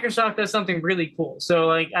Microsoft does something really cool. So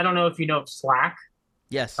like I don't know if you know of Slack.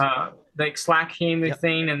 Yes. Like Slack came a Yep.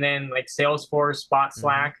 thing, and then like Salesforce bought Mm-hmm.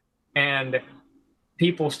 Slack, and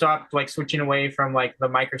people stopped like switching away from like the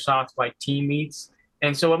Microsoft like team meets.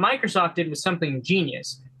 And so what Microsoft did was something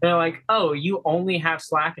genius. They're like, oh, you only have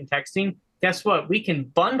Slack and texting. Guess what? We can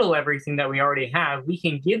bundle everything that we already have. We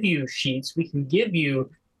can give you sheets. We can give you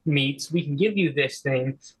meets. We can give you this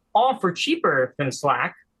thing all for cheaper than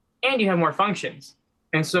Slack, and you have more functions.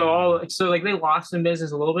 And so like they lost some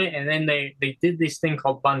business a little bit, and then they did this thing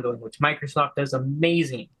called bundling, which Microsoft does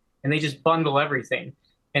amazing, and they just bundle everything.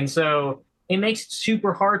 And so it makes it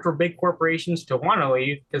super hard for big corporations to want to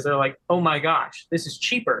leave because they're like, oh my gosh, this is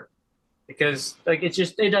cheaper because like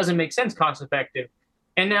it doesn't make sense cost effective.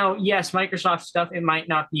 And now, yes, Microsoft stuff, it might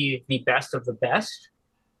not be the best of the best,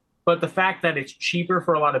 but the fact that it's cheaper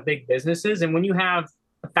for a lot of big businesses, and when you have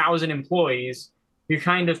 1,000 employees, you're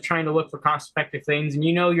kind of trying to look for cost effective things, and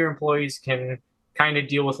you know your employees can kind of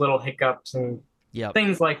deal with little hiccups and Yep.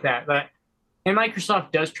 things like that. And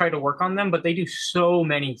Microsoft does try to work on them, but they do so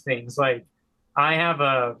many things. Like I have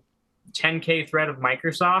a 10K thread of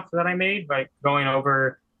Microsoft that I made by going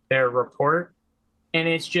over their report, and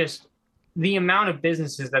it's just the amount of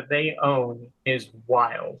businesses that they own is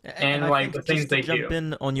wild, And and I like the think things just to they jump do.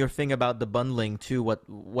 in on your thing about the bundling too,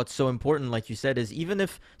 what's so important, like you said, is even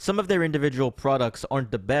if some of their individual products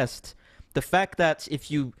aren't the best, the fact that if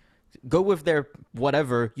you go with their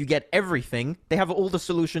whatever, you get everything. They have all the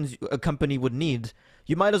solutions a company would need.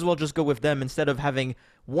 You might as well just go with them instead of having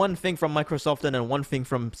one thing from Microsoft and then one thing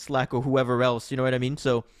from Slack or whoever else. You know what I mean?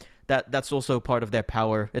 So that's also part of their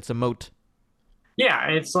power. It's a moat. Yeah,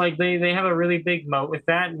 it's like they have a really big moat with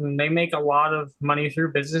that, and they make a lot of money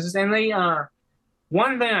through businesses. And they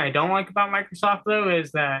one thing I don't like about Microsoft though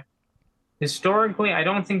is that historically I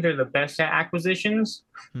don't think they're the best at acquisitions.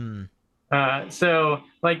 Hmm. So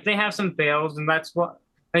like they have some fails, and that's what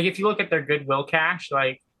like if you look at their goodwill cash,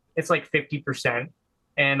 like it's like 50%.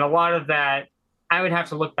 And a lot of that I would have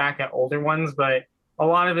to look back at older ones, but a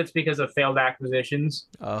lot of it's because of failed acquisitions.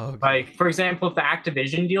 Oh, okay. Like, for example, if the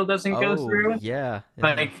Activision deal doesn't go Oh, through, yeah.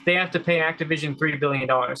 Uh-huh. like they have to pay Activision $3 billion.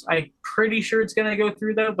 I'm pretty sure it's gonna go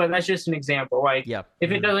through though, but that's just an example. Like Yeah.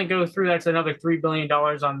 if it Hmm. doesn't go through, that's another $3 billion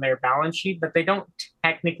on their balance sheet that they don't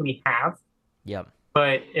technically have, Yeah.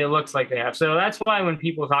 but it looks like they have. So that's why when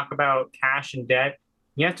people talk about cash and debt,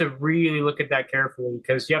 you have to really look at that carefully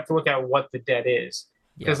because you have to look at what the debt is.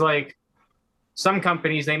 Yeah. Because like some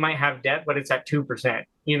companies they might have debt, but it's at 2%,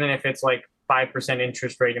 even if it's like 5%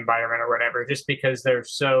 interest rate environment or whatever, just because they're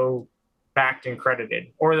so backed and credited,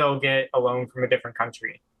 or they'll get a loan from a different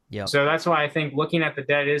country. Yeah. So that's why I think looking at the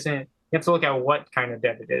debt isn't, you have to look at what kind of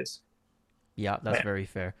debt it is. Yeah. That's Yeah. very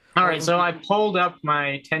fair. All right, Well, so I pulled up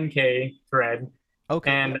my 10K thread,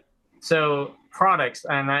 okay. and Yeah. so products,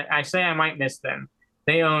 and I say I might miss them.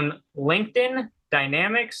 They own LinkedIn,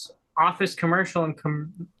 Dynamics, Office Commercial and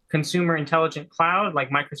Consumer Intelligent Cloud, like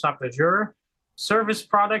Microsoft Azure, service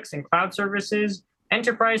products and cloud services,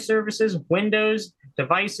 enterprise services, Windows,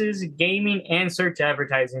 devices, gaming, and search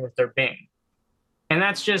advertising with their Bing. And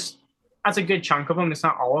that's a good chunk of them. It's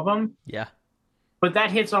not all of them, Yeah. but that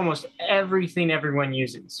hits almost everything everyone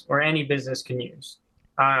uses or any business can use.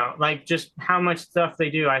 Like just how much stuff they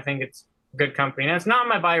do. I think it's a good company. And it's not in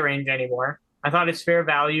my buy range anymore. I thought its fair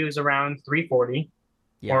value is around 340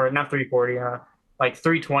 Yeah. or not 340, like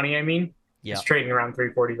 320. I mean, Yeah. it's trading around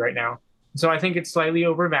 340 right now. So I think it's slightly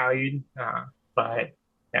overvalued. But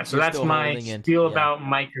yeah, so You're that's still my holding it. feel Yeah. about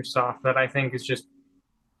Microsoft that I think is just,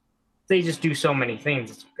 they just do so many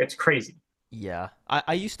things. It's crazy. Yeah.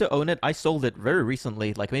 I used to own it. I sold it very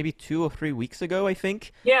recently, like maybe 2 or 3 weeks ago, I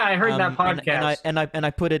think. Yeah, I heard that And podcast. I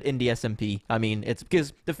put it in the S&P. I mean, it's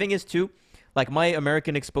because the thing is too, like my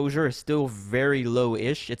American exposure is still very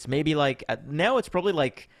low-ish. It's maybe like now it's probably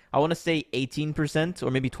like I want to say 18%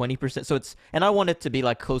 or maybe 20%. So and I want it to be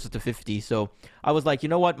like closer to 50. So I was like, you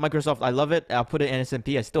know what, Microsoft, I love it. I'll put it in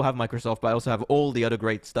S&P. I still have Microsoft, but I also have all the other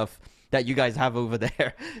great stuff that you guys have over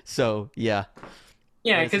there. So yeah.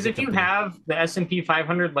 Yeah, It's a because good if you company. have the S&P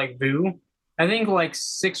 500 like VOO, I think like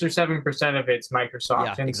 6 or 7% of it's Yeah,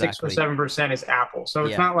 Microsoft and 6 or exactly. 7% is Apple. So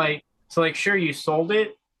it's Yeah. not like, so like sure you sold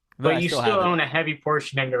it, But but I you still still have it. own a heavy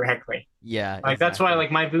portion indirectly. Yeah, Like that's why exactly.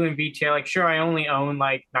 like my VOO and VTI, like sure I only own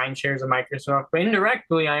like 9 shares of Microsoft, but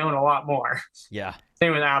indirectly I own a lot more. Yeah.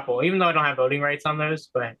 Same with Apple, even though I don't have voting rights on those,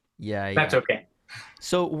 but Yeah, that's yeah. okay.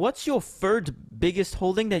 So what's your third biggest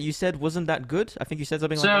holding that you said wasn't that good? I think you said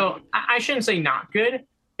something like that. So I shouldn't say not good.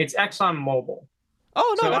 It's ExxonMobil.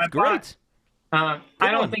 Oh, no, So that's I bought. great. I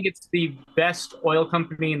Good don't one. think it's the best oil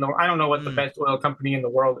company in the. I don't know what the Hmm. best oil company in the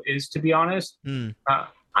world is, to be honest. Hmm.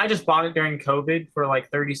 I just bought it during COVID for like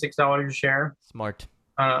 $36 a share. Smart.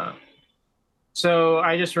 Uh, so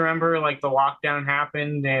I just remember like the lockdown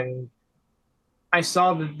happened, and I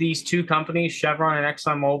saw that these two companies, Chevron and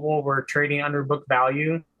ExxonMobil, were trading under book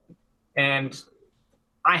value, and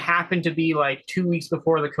I happened to be like 2 weeks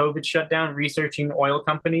before the COVID shutdown researching oil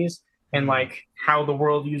companies and Hmm. like how the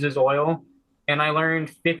world uses oil. And I learned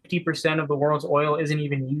 50% of the world's oil isn't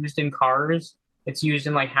even used in cars. It's used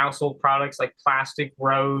in like household products like plastic,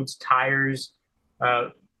 roads, tires, uh,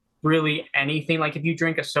 really anything. Like if you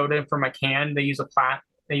drink a soda from a can, they use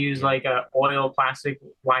Yeah. like a oil plastic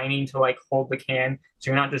lining to like hold the can.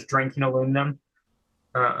 So you're not just drinking aluminum.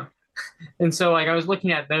 Uh, and so like I was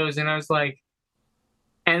looking at those and I was like,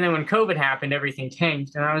 and then when COVID happened, everything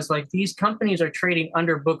tanked. And I was like, these companies are trading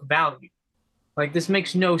under book value. Like, this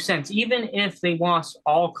makes no sense. Even if they lost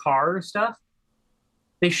all car stuff,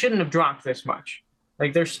 they shouldn't have dropped this much.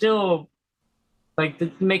 Like, they're still, like,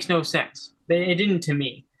 it makes no sense. It didn't to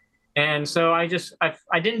me. And so I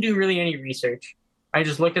didn't do really any research. I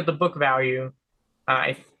just looked at the book value.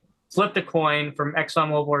 I flipped a coin from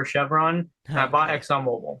ExxonMobil or Chevron. And I bought Okay.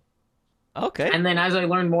 ExxonMobil. Okay. And then as I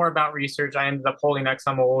learned more about research, I ended up holding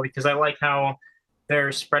ExxonMobil because I like how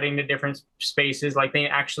they're spreading to different spaces. Like they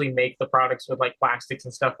actually make the products with like plastics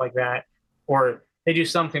and stuff like that, or they do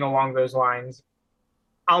something along those lines.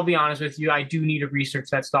 I'll be honest with you, I do need to research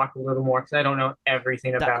that stock a little more because I don't know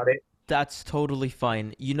everything That about it. that's totally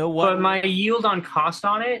fine. You know what? But my yield on cost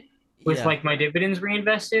on it with Yeah. like my dividends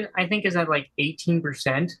reinvested, I think is at like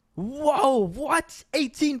 18%. Whoa, what?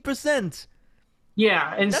 18%.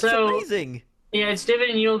 Yeah. And That's so, amazing. yeah, its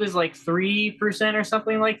dividend yield is like 3% or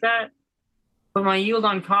something like that. But my yield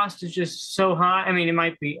on cost is just so high. I mean, it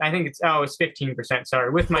might be. I think it's 15%. Sorry,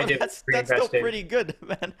 with my Well, dividends that's still reinvested. pretty good,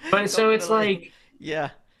 man. But Not so gonna it's lie. like,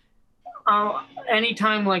 Yeah.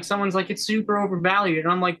 anytime like someone's like it's super overvalued,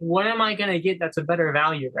 and I'm like, what am I gonna get that's a better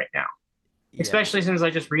value right now? Yeah. Especially since I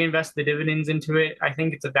just reinvest the dividends into it. I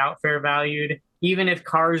think it's about fair valued. Even if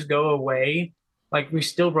cars go away, like we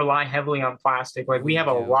still rely heavily on plastic. Like we We have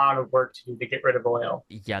a do. lot of work to do to get rid of oil.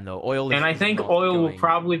 Yeah, no, oil And I is think not oil will going.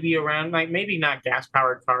 probably be around, like maybe not gas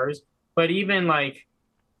powered cars, but even like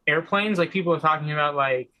airplanes, like people are talking about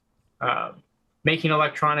like uh, making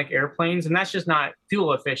electronic airplanes, and that's just not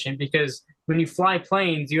fuel efficient because when you fly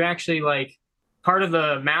planes, you actually like part of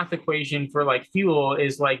the math equation for like fuel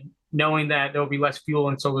is like knowing that there'll be less fuel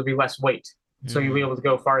and so there'll be less weight, so you'll be Hmm. able to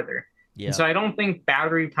go farther. And Yeah. so I don't think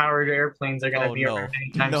battery powered airplanes are going to Oh be around no.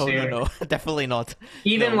 anytime No, no, soon. no. Definitely not.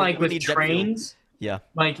 Even No, like we with need jet fuel. trains, Yeah.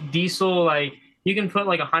 like diesel, like you can put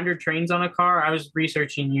like 100 trains on a car. I was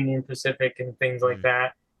researching Union Pacific and things like Mm.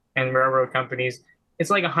 that and railroad companies. It's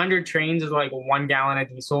like 100 trains is like 1 gallon of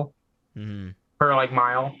diesel Hmm. per like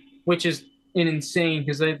mile, which is an insane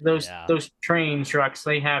because Yeah. those train trucks,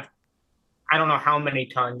 they have I don't know how many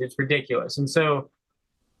tons. It's ridiculous. And so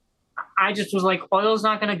I just was like, oil's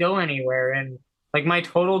not going to go anywhere. And like my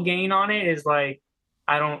total gain on it is like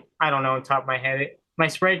I don't know on top of my head. My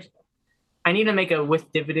spread, I need to make a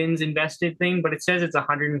with dividends invested thing, but it says it's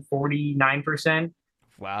 149%.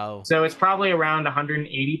 Wow. So it's probably around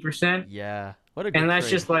 180%. Yeah. What a And good that's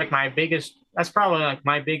trade. just like that's probably like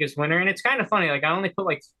my biggest winner. And it's kind of funny. Like I only put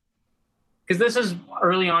like, because this is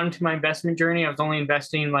early on to my investment journey. I was only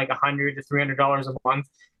investing like $100 to $300 a month.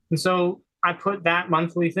 And so I put that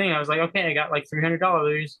monthly thing. I was like, okay, I got like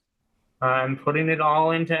 $300. I'm putting it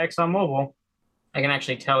all into ExxonMobil. I can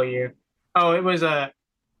actually tell you. Oh, it was a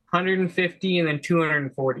 150 and then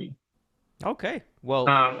 240. Okay. Well,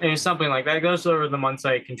 It was something like that. It goes over the months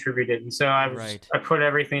I contributed, and so right. I put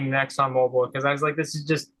everything next on mobile because I was like, this is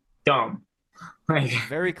just dumb. Like,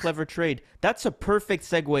 Very clever trade. That's a perfect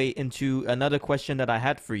segue into another question that I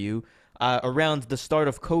had for you around the start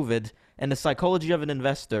of COVID and the psychology of an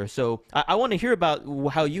investor. So I want to hear about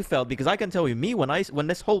how you felt because I can tell you, me when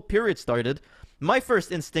this whole period started, my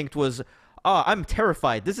first instinct was, I'm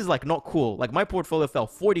terrified. This is like not cool. Like my portfolio fell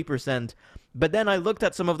 40%, but then I looked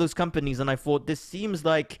at some of those companies and I thought this seems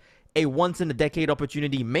like a once in a decade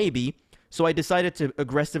opportunity, maybe. So I decided to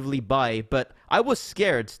aggressively buy, but I was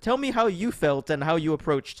scared. Tell me how you felt and how you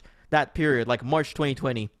approached that period, like March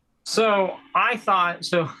 2020. so I thought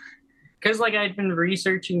so because like I'd been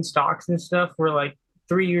researching stocks and stuff for like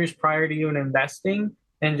 3 years prior to even investing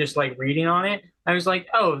and just like reading on it. I was like,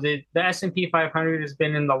 oh, the S&P 500 has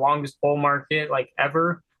been in the longest bull market like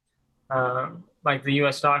ever, like the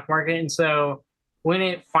U.S. stock market, and so when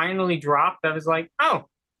it finally dropped, I was like, oh,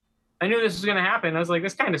 I knew this was going to happen. I was like,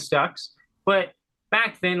 this kind of sucks. But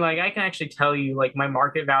back then, like I can actually tell you like my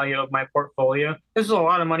market value of my portfolio. This was a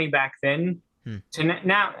lot of money back then. Hmm. So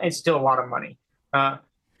now it's still a lot of money.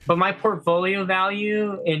 But my portfolio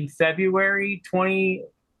value in February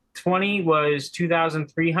 2020 was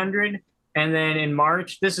 2,300. And then in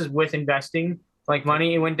March, this is with investing, like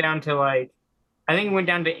money, it went down to like, I think it went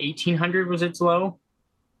down to 1,800 was its low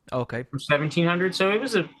Okay. from 1,700. So it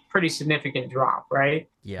was a pretty significant drop, right?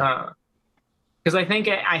 Yeah. Because I think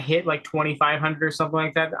I hit like 2,500 or something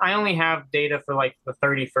like that. I only have data for like the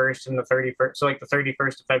 31st and the 31st, so like the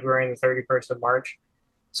 31st of February and the 31st of March.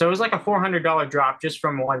 So it was like a $400 drop just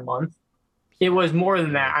from 1 month. It was more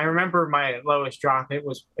than that. I remember my lowest drop. It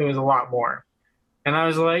was a lot more, and I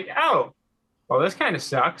was like, oh, well, this kind of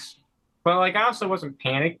sucks. But like I also wasn't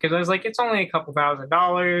panicked because I was like, it's only a couple $1,000s.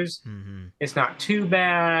 Mm-hmm. It's not too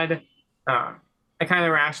bad. Uh, I kind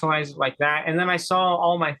of rationalized it like that. And then I saw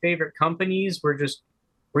all my favorite companies were just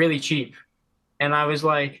really cheap. And I was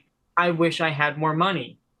like, I wish I had more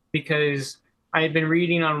money because I had been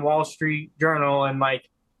reading on Wall Street Journal and like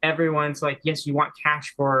everyone's like, yes, you want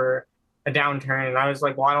cash for a downturn. And I was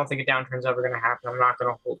like, well, I don't think a downturn's ever going to happen. I'm not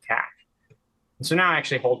going to hold cash. And so now I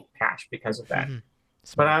actually hold cash because of that.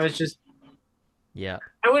 But I Smart. was just Yeah.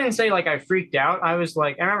 I wouldn't say like I freaked out. I was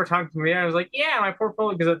like, I remember talking to me. I was like, yeah, my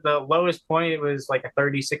portfolio, because at the lowest point, it was like a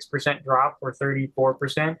 36% drop or 34%.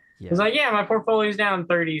 I was Yeah. like, yeah, my portfolio's down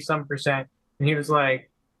 30 some percent. And he was like,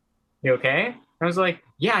 you okay? I was like,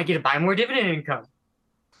 yeah, I get to buy more dividend income.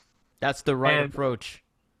 That's the right And approach.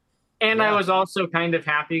 I Yeah. was also kind of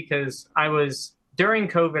happy because during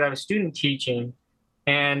COVID, I was student teaching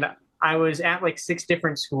and I was at like 6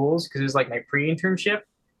 different schools because it was like my pre-internship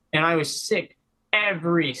and I was sick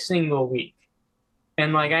every single week.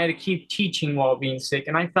 And like I had to keep teaching while being sick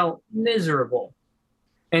and I felt miserable.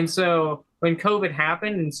 And so when COVID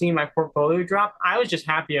happened and seeing my portfolio drop, I was just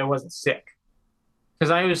happy I wasn't sick because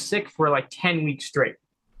I was sick for like 10 weeks straight.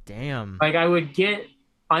 Damn. Like I would get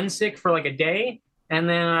unsick for like a day and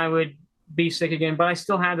then I would be sick again, but I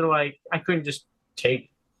still had to like, I couldn't just take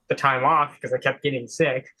the time off because I kept getting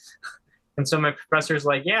sick. And so my professor's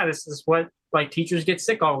like, yeah, this is what like teachers get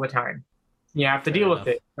sick all the time. You have to Fair deal with enough.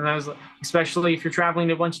 it. And I was like, especially if you're traveling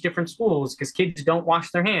to a bunch of different schools because kids don't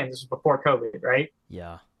wash their hands. This was before COVID, right?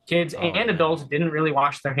 Yeah. Kids Oh and man. adults didn't really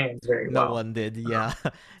wash their hands very No well. one did. Yeah.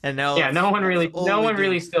 And now Yeah, no one that's really, all no we one do.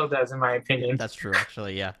 really still does, in my Yeah, opinion. that's true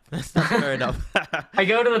actually. Yeah. That's fair enough. I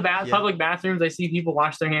go to the Yeah. public bathrooms. I see people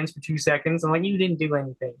wash their hands for 2 seconds. I'm like, you didn't do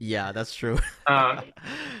anything. Yeah, that's true. Uh,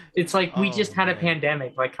 it's like we Oh just had a man.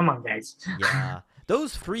 pandemic. Like, come on, guys. Yeah.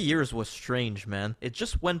 Those 3 years was strange, man. It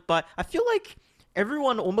just went by. I feel like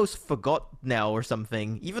everyone almost forgot now or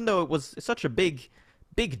something, even though it was such a big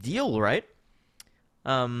deal, right?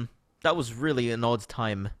 That was really an odd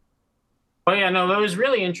time. Oh yeah, no, that was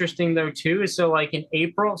really interesting though too. So like in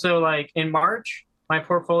April, so like in March, my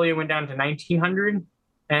portfolio went down to 1,900,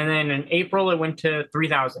 and then in April it went to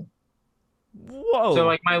 3,000. So Whoa.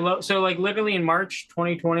 like so like literally in March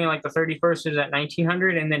 2020, like the 31st is at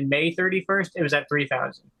 1,900, and then May 31st it was at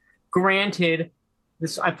 3,000. Granted,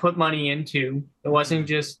 this I put money into. It wasn't Hmm.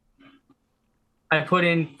 just I put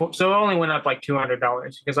in, so it only went up like $200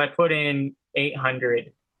 because I put in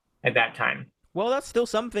 800 at that time. Well, that's still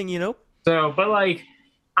something, you know? So, but like,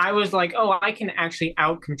 I was like, oh, I can actually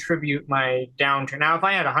out contribute my downturn. Now, if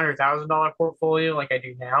I had $100,000 portfolio like I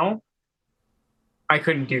do now, I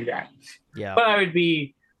couldn't do that. Yeah. But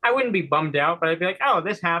I wouldn't be bummed out, but I'd be like, oh,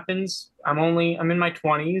 this happens. I'm in my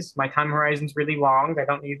 20s. My time horizon's really long. I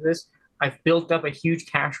don't need this. I've built up a huge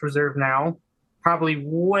cash reserve now, probably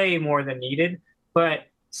way more than needed. But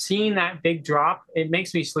seeing that big drop, it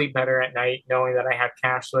makes me sleep better at night knowing that I have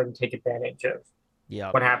cash so I can take advantage of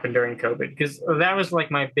Yeah. what happened during COVID. Because that was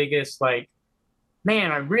like my biggest, like,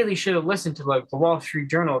 man, I really should have listened to like the Wall Street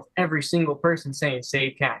Journal of every single person saying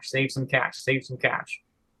save cash, save some cash, save some cash.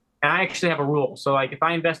 And I actually have a rule. So like if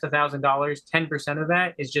I invest $1,000, 10% of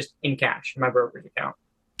that is just in cash in my brokerage account.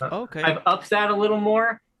 Okay. I've upped that a little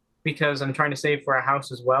more because I'm trying to save for a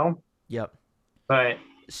house as well. Yep. But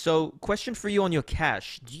So, question for you on your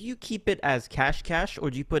cash. Do you keep it as cash,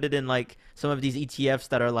 or do you put it in like some of these ETFs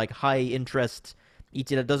that are like high interest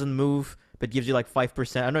ETF that doesn't move but gives you like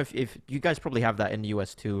 5%? I don't know if you guys probably have that in the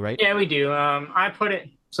US too, right? yeah, we do. I put it,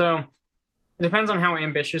 so it depends on how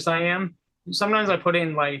ambitious I am. Sometimes I put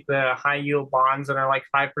in like the high yield bonds that are like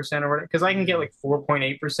 5% or whatever, because I can get like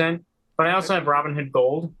 4.8%. But I also have Robinhood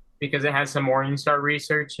Gold because it has some Morningstar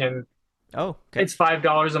research and Oh, okay. it's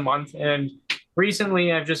 $5 a month. And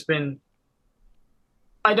recently I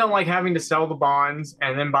don't like having to sell the bonds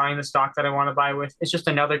and then buying the stock that I want to buy with. It's just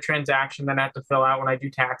another transaction that I have to fill out when I do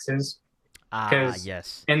taxes. Ah, Because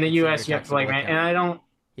yes. in the It's in your US, you have to like, taxable and account. I don't,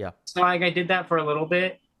 Yeah. so like I did that for a little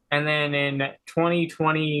bit. And then in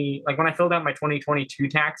 2020, like when I filled out my 2022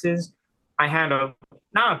 taxes, I had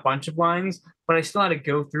not a bunch of lines, but I still had to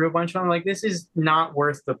go through a bunch of them. Like, this is not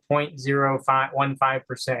worth the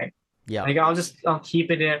 0.0515%. Yeah. Like, I'll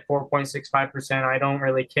keep it at 4.65%. I don't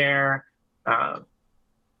really care. Uh, Yeah.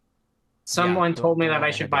 Someone told me The that one I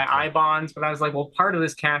I should had buy that too. I bonds, but I was like, well, part of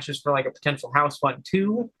this cash is for like a potential house fund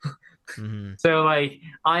too. Hmm. So like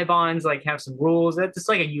I bonds like have some rules. That's just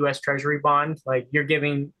like a U.S. Treasury bond. Like you're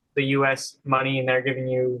giving the U.S. money and they're giving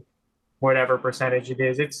you whatever percentage it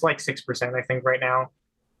is. It's like 6%, I think, right now,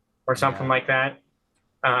 or something Yeah. like that.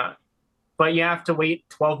 Uh, but you have to wait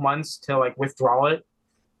 12 months to like withdraw it.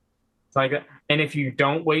 It's like, and if you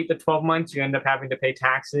don't wait the 12 months, you end up having to pay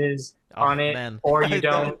taxes Oh on it, man. or you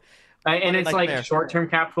don't. What And a it's like nightmare. short-term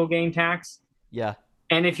capital gain tax. Yeah.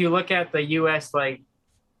 And if you look at the U.S. like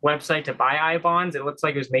website to buy I bonds, it looks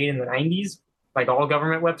like it was made in the 90s, like all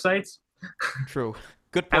government websites, True.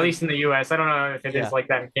 Good at point. least in the US. I don't know if it is Yeah. like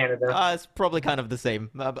that in Canada. It's probably kind of the same.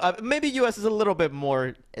 Maybe US is a little bit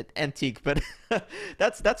more antique, but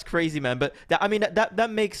that's crazy, man. But I mean that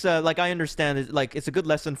makes like I understand it, like it's a good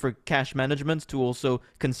lesson for cash management to also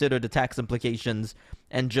consider the tax implications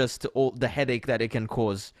and just all the headache that it can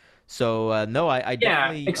cause. So no, I Yeah,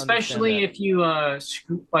 definitely understand especially that. if you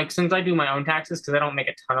like since I do my own taxes because I don't make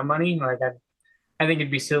a ton of money, like I think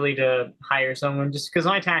it'd be silly to hire someone just because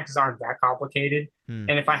my taxes aren't that complicated. Hmm.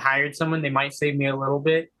 And if I hired someone, they might save me a little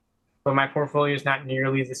bit, but my portfolio is not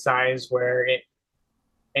nearly the size where it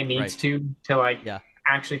Right. needs to like Yeah.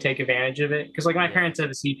 actually take advantage of it. Because like my Yeah. parents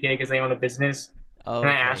have a CPA because they own a business, and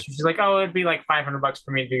I asked Okay. her, she's like, "Oh, it'd be like $500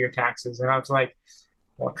 for me to do your taxes," and I was like,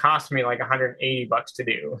 "Well, it cost me like $180 to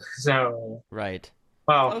do." So, Right.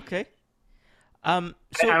 well, Okay. I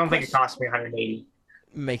So don't think it question cost me 180.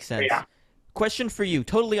 makes But sense. yeah, Question for you,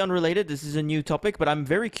 totally unrelated. This is a new topic, but I'm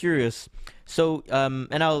very curious. So,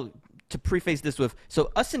 and I'll to preface this with,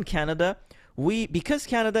 so us in Canada, because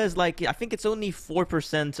Canada is like, I think it's only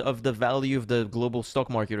 4% of the value of the global stock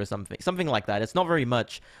market or something like that. It's not very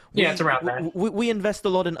much. yeah, it's around that. We invest a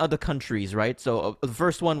lot in other countries, right? So the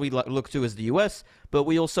first one we look to is the U.S., but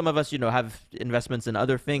we also some of us, have investments in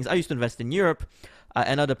other things. I used to invest in Europe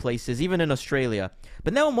and other places, even in Australia.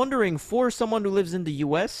 But now I'm wondering, for someone who lives in the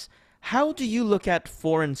U.S., how do you look at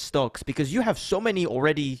foreign stocks? Because you have so many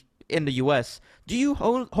already in the US. Do you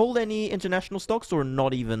hold any international stocks or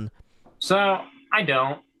not even? So I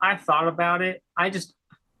don't. I've thought about it. I just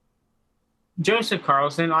Joseph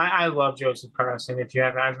Carlson. I love Joseph Carlson. If you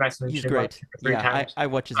have, I've messaged He's him like great. two or three Yeah, I, times. I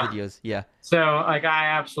watch his videos. Yeah. So like I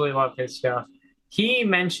absolutely love his stuff. He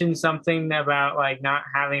mentioned something about like not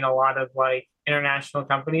having a lot of like international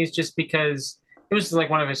companies just because it was like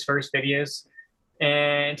one of his first videos.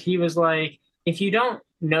 And he was like, if you don't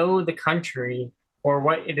know the country or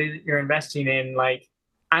what it is you're investing in, like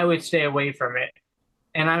I would stay away from it.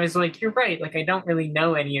 And I was like, you're right. Like I don't really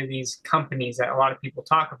know any of these companies that a lot of people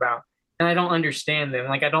talk about. And I don't understand them.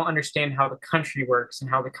 Like I don't understand how the country works and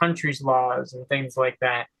how the country's laws and things like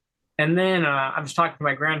that. And then I was talking to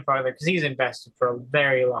my grandfather because he's invested for a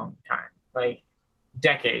very long time. Like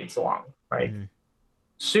decades long, like Mm.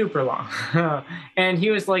 super long. And he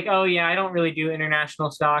was like, "Oh yeah, I don't really do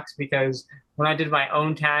international stocks because when I did my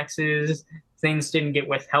own taxes, things didn't get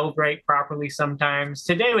withheld right properly sometimes.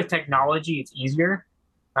 Today with technology, it's easier."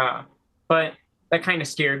 Uh, but that kind of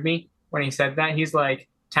scared me when he said that. He's like,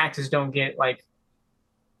 taxes don't get like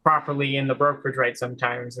properly in the brokerage right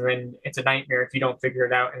sometimes, and then it's a nightmare if you don't figure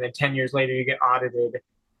it out, and then 10 years later you get audited.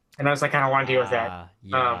 And I was like, I don't want to deal with that.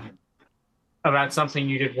 Yeah. About something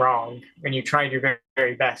you did wrong when you tried your very,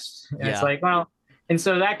 very best. And it's Yeah. like, well, and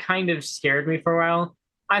so that kind of scared me for a while.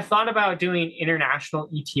 I thought about doing international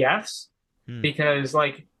ETFs Hmm. because,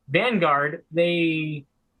 like, Vanguard,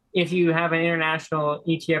 if you have an international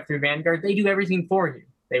ETF through Vanguard, they do everything for you.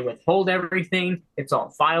 They withhold everything. It's all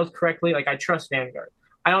filed correctly. Like, I trust Vanguard.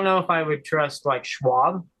 I don't know if I would trust like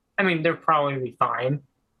Schwab. I mean, they're probably fine,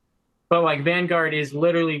 but like Vanguard is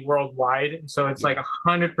literally worldwide, so it's like Yeah.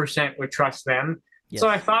 100% would trust them. So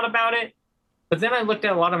I Yes. thought about it, but then I looked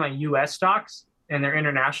at a lot of my U.S. stocks and their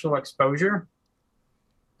international exposure,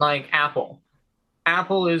 like Apple.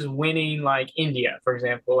 Apple is winning like India, for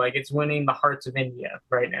example, like it's winning the hearts of India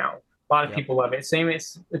right now. A lot of Yep. people love it. Same,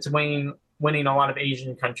 it's winning a lot of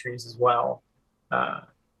Asian countries as well. Uh,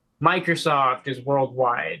 Microsoft is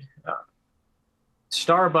worldwide.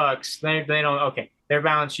 Starbucks, they don't, okay, their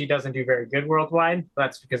balance sheet doesn't do very good worldwide.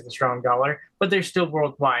 That's because of the strong dollar, but they're still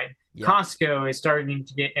worldwide. Yep. Costco is starting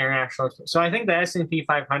to get international. So I think the S&P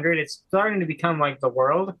 500, it's starting to become like the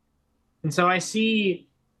world. And so I see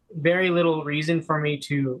very little reason for me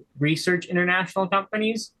to research international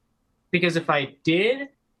companies, because if I did,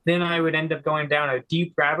 then I would end up going down a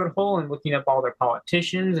deep rabbit hole and looking up all their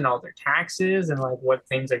politicians and all their taxes and like what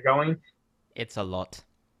things are going. It's a lot.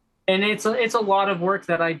 And it's a lot of work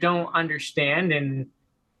that I don't understand. And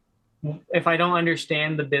if I don't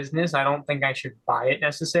understand the business, I don't think I should buy it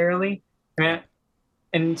necessarily. I mean, Yep.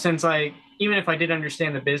 and since even if I did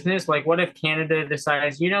understand the business, like what if Canada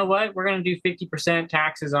decides, you know what, we're going to do 50%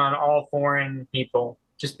 taxes on all foreign people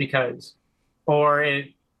just because, or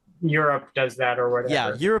Europe does that or Yeah,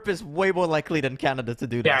 whatever. Europe is way more likely than Canada to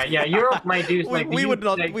do Yeah, that. yeah, Europe might do we like we would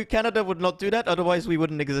not. like, Canada would not do that. Otherwise, we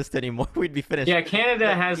wouldn't exist anymore. We'd be finished. yeah, Canada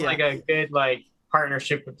But has yeah, like a good like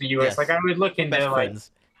partnership with the US. Like yes, I would look best into like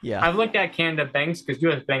friends. Yeah. I've looked at Canada banks because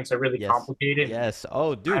US banks are really Yes. complicated. Yes.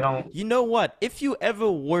 Oh, I dude. don't. You know what? If you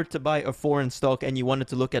ever were to buy a foreign stock and you wanted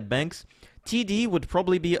to look at banks, TD would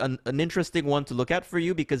probably be an interesting one to look at for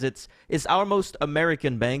you because it's our most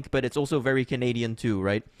American bank, but it's also very Canadian too,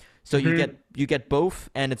 right? So Mhm. you get both,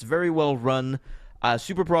 and it's very well run,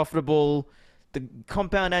 super profitable. The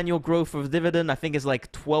compound annual growth of dividend, I think, is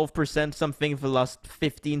like 12% something for the last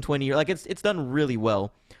 15, 20 years. Like it's done really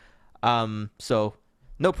well. So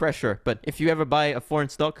no pressure. But if you ever buy a foreign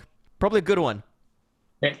stock, probably a good one.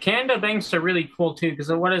 Yeah, Canada banks are really cool too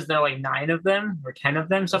because what is there like nine of them or 10 of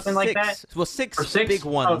them, something like that, or Six big six? Oh,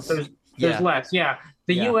 ones. there's Yeah, less. Yeah,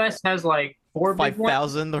 the yeah. U.S. has like four big ones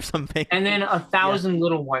 5,000 or something. and then a Yeah, thousand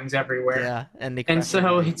little ones everywhere, yeah. And they and crash every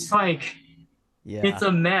so day. it's like it's Yeah.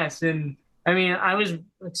 a mess. And I mean, I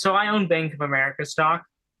own Bank of America stock,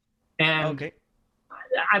 and Okay.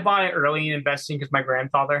 I bought it early in investing because my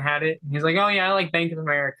grandfather had it. He's like, "Oh yeah, I like Bank of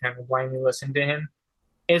America," and I blindly listened to him.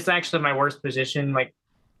 It's actually my worst position. Like,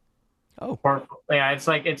 Oh, yeah, it's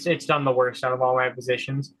like it's done the worst out of all my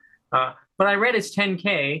positions. But I read its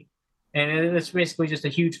 10K, and it's basically just a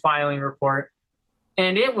huge filing report,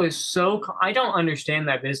 and it was I don't understand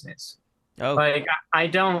that business. oh, Like I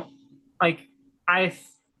don't like I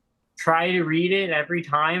try to read it every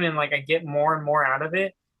time, and like I get more and more out of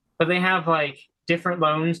it. But they have like different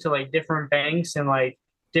loans to like different banks and like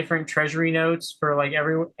different treasury notes for like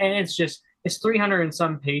everyone, and it's 300 and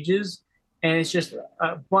some pages, and it's just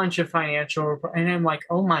a bunch of financial. And I'm like,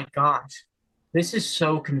 oh my gosh, this is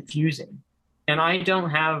so confusing, and I don't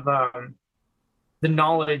have the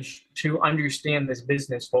knowledge to understand this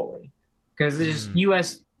business fully because this mm,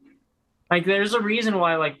 U.S. Like there's a reason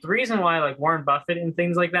why, like the reason why, like Warren Buffett and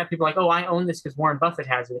things like that, people are like, oh, I own this because Warren Buffett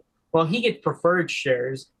has it. Well, he gets preferred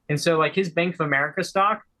shares, and so like his Bank of America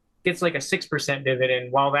stock gets like a 6%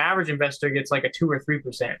 dividend, while the average investor gets like a 2 or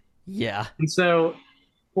 3%. yeah, And so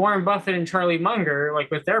Warren Buffett and Charlie Munger, like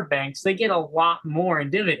with their banks, they get a lot more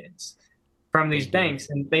in dividends from they these do. banks,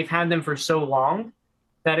 and they've had them for so long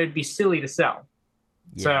that it'd be silly to sell.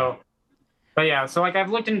 Yeah. So, but yeah, so like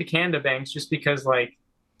I've looked into Canada banks just because like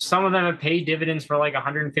some of them have paid dividends for like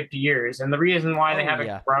 150 years. And the reason why they Oh, haven't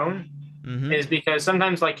yeah. grown Mm-hmm. is because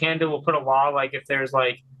sometimes like Canada will put a law, like if there's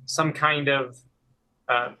like some kind of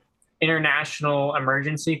uh, international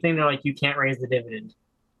emergency thing, they're like, you can't raise the dividend.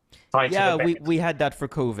 tied to the Yeah, we bank. we had that for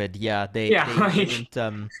COVID. Yeah, Yeah, they like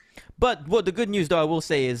didn't but what the good news though I will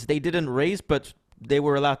say is they didn't raise, but they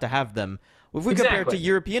were allowed to have them. If we compare it to exactly.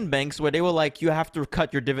 European banks where they were like you have to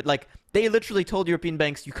cut your dividend, like they literally told European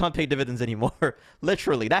banks you can't pay dividends anymore.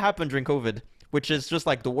 Literally. That happened during COVID, which is just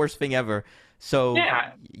like the worst thing ever. So,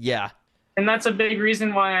 Yeah, yeah. and that's a big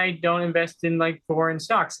reason why I don't invest in like foreign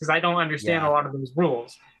stocks because I don't understand a Yeah. lot of those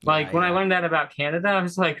rules. Yeah, Like when I yeah. learned that about Canada, I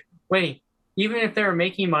was like, wait, even if they were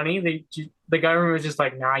making money, the government was just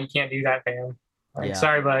like, nah, you can't do that, fam. Like, Yeah.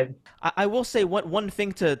 sorry, bud. I will say one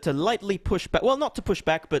thing to lightly push back. Well, not to push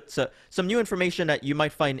back, but some new information that you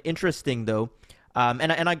might find interesting, though.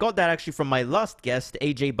 And I got that actually from my last guest,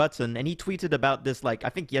 AJ Button, and he tweeted about this like I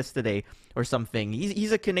think yesterday or something.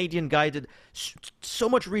 He's a Canadian guy that so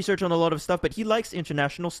much research on a lot of stuff, but he likes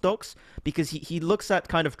international stocks because he looks at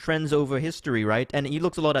kind of trends over history, right? And he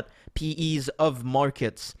looks a lot at PEs of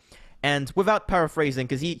markets. And without paraphrasing,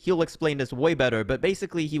 because he'll explain this way better, but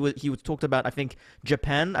basically he was talked about I think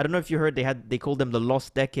Japan. I don't know if you heard they called them the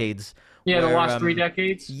lost decades, Yeah, the where last 3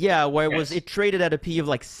 decades. yeah, where it Yes. traded at a P of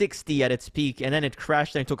like 60 at its peak, and then it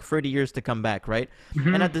crashed and it took 30 years to come back, right?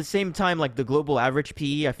 And at Hmm. the same time, like the global average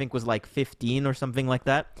PE I think was like 15 or something like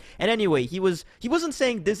that. And anyway, he wasn't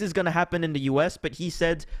saying this is gonna happen in the U.S., but he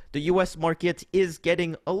said the U.S. market is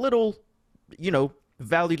getting a little,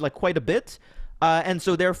 valued like quite a bit. And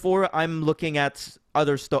so therefore, I'm looking at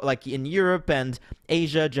other stuff like in Europe and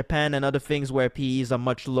Asia, Japan, and other things where PEs are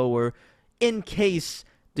much lower, in case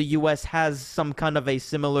the U.S. has some kind of a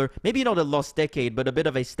similar, maybe not a lost decade, but a bit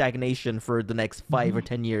of a stagnation for the next 5 or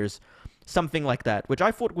 10 years, something like that, which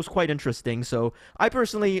I thought was quite interesting. So I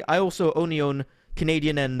also only own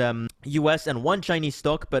Canadian and U.S. and one Chinese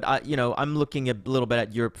stock, but I'm looking a little bit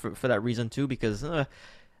at Europe for that reason too, because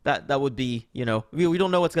that would be, we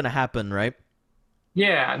don't know what's gonna happen, right?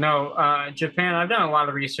 Yeah, no, Japan. I've done a lot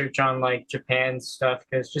of research on like Japan stuff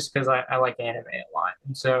because I like anime a lot,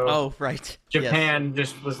 and so Oh, right. Yes. Japan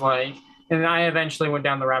just was like, and I eventually went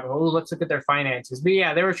down the rabbit hole. "Ooh, let's look at their finances." But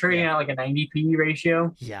yeah, they were trading Yeah. at like a 90 PE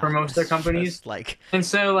ratio Yeah. for most of their That's companies. just like And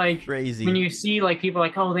so like when crazy. you see like people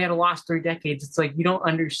like, oh, they had a lost 3 decades, it's like you don't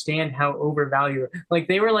understand how overvalued. Like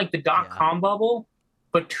they were like the dot Yeah. com bubble,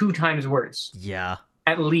 but 2 times worse, Yeah.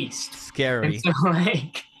 at least. And Scary. so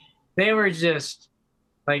like they were just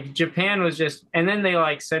like Japan was just, and then they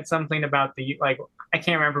like said something about the like I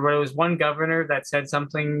can't remember, but it was one governor that said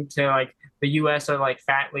something to like the U.S. are like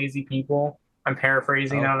fat, lazy people. I'm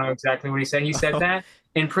paraphrasing. I Oh. don't know exactly what he said. He said Oh. that,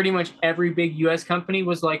 and pretty much every big U.S. company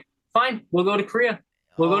was like, "Fine, we'll go to Korea,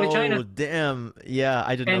 we'll go to Oh, China." damn. Yeah,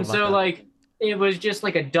 I didn't know And about so that. like it was just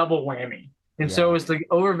like a double whammy. And so it Yeah. was the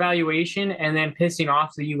overvaluation and then pissing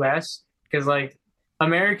off the US because like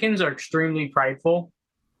Americans are extremely prideful.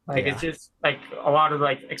 Like it's Yeah. just like a lot of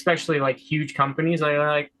like especially like huge companies like are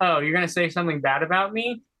like, "Oh, you're going to say something bad about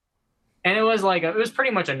me?" And it was like it was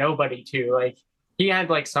pretty much a nobody too. Like he had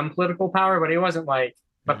like some political power, but he wasn't like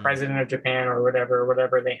the Mm. president of Japan or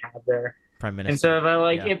whatever they had there. Prime And so Minister.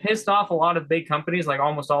 like Yeah. it pissed off a lot of big companies, like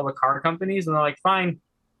almost all the car companies, and they're like, "Fine,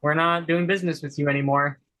 we're not doing business with you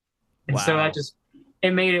anymore." And so that Wow. just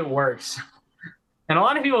it made it worse. And a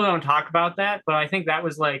lot of people don't talk about that, but I think that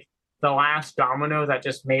was like the last domino that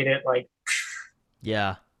just made it like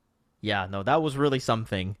Yeah. Yeah, no, that was really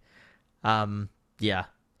something. Yeah.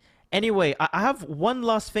 Anyway, I have one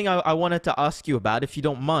last thing I wanted to ask you about, if you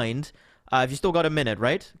don't mind. If you still got a minute,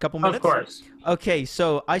 right? A couple of minutes? course. Okay,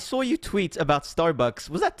 so I saw you tweet about Starbucks.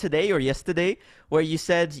 Was that today or yesterday? Where you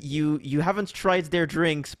said you haven't tried their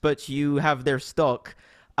drinks, but you have their stock.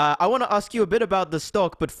 I want to ask you a bit about the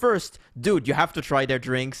stock, but first, dude, you have to try their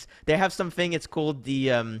drinks. They have something. It's called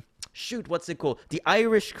the shoot, what's it called? The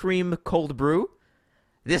Irish Cream Cold Brew.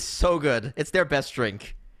 This is so good. It's their best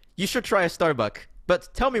drink. You should try a Starbucks.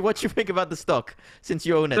 But tell me what you think about the stock, since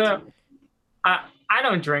you own it. So I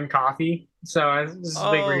don't drink coffee, so this is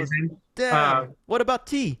a big Oh, reason. damn. What about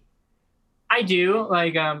tea? I do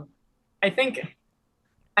like I think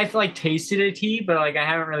I've like tasted a tea, but like I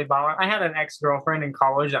haven't really bought one. I had an ex-girlfriend in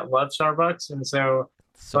college that loved Starbucks, and so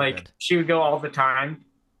So like good. she would go all the time.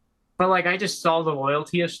 But like I just saw the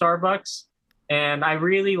loyalty of Starbucks, and I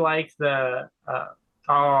really like the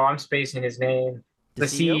oh, I'm spacing his name. The The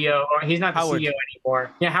CEO? CEO, or he's not the Howard. CEO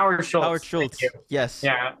anymore. Yeah, Howard Howard Schultz. Thank you. Schultz. Yes.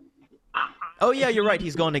 Yeah. Oh yeah, you're right. He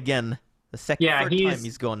He's gone again. The second, yeah, third time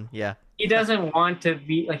he's gone. Yeah. he doesn't want to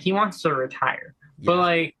be like he wants to retire. But Yeah.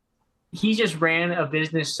 like he just ran a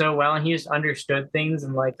business so well and he just understood things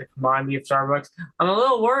and like the commodity of Starbucks. I'm a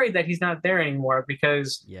little worried that he's not there anymore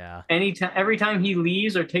because Yeah. every time he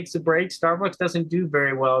leaves or takes a break, Starbucks doesn't do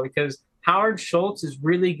very well because Howard Schultz is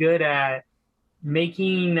really good at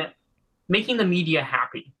making the media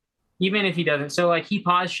happy. even if he doesn't. So like he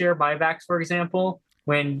paused share buybacks, for example,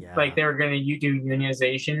 when like Yeah. they were going to do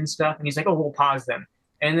unionization and stuff, and he's like, "Oh, we'll pause them."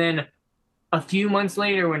 And then a few months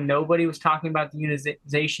later, when nobody was talking about the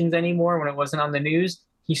unionizations anymore, when it wasn't on the news,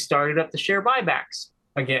 he started up the share buybacks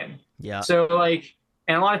again. Yeah. So like,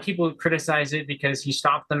 and a lot of people criticize it because he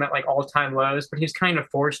stopped them at like all-time lows, but he's kind of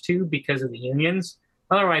forced to because of the unions.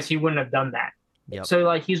 Otherwise, he wouldn't have done that. Yep. So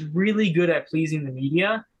like, he's really good at pleasing the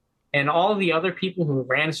media, and all the other people who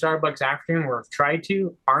ran Starbucks after him or have tried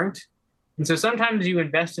to aren't. And so sometimes you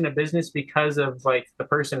invest in a business because of like the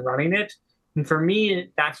person running it. And for me,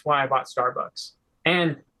 that's why I bought Starbucks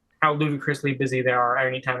and how ludicrously busy they are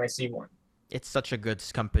anytime I see one. It's such a good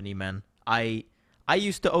company, man. I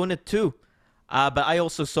used to own it too. But I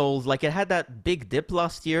also sold, like, it had that big dip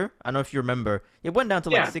last year. I don't know if you remember. It went down to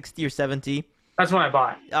like Yeah, 60 or 70. that's when I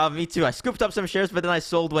bought. Me too. I scooped up some shares, but then I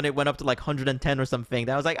sold when it went up to like 110 or something.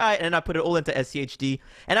 Then I was like, all right, and I put it all into SCHD.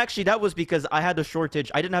 And actually, that was because I had a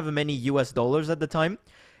shortage. I didn't have many US dollars at the time.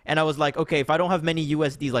 And I was like, okay, if I don't have many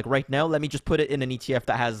USDs like right now, let me just put it in an ETF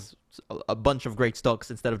that has a bunch of great stocks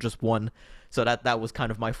instead of just one. So that was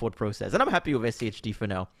kind of my thought process. And I'm happy with SCHD for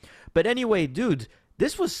now. But anyway, dude,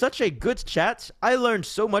 this was such a good chat. I learned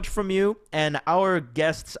so much from you, and our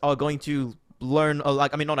guests are going to learn,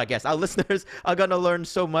 like, I mean, not our guests, our listeners are going to learn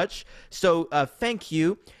so much. So thank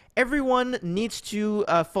you. Everyone needs to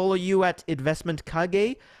follow you at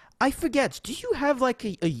Investmentkage. I forget, do you have like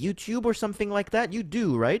a YouTube or something like that? You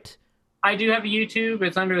do, right? I do have a YouTube.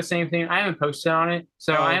 It's under the same thing. I haven't posted on it.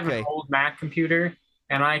 So Oh, I have an okay. old Mac computer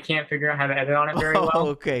and I can't figure out how to edit on it very Oh, well.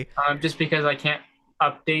 okay. Just because I can't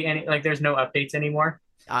update any, like there's no updates anymore.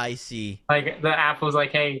 I see. Like the app was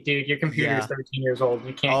like, hey, dude, your computer is Yeah. 13 years old.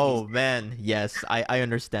 You can't use Oh, it. man. Yes, I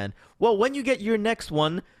understand. Well, when you get your next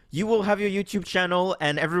one, you will have your YouTube channel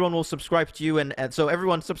and everyone will subscribe to you. And so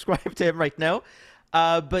everyone subscribe to him right now.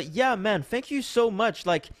 But yeah, man, thank you so much.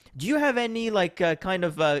 Like, do you have any like kind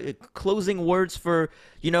of closing words for,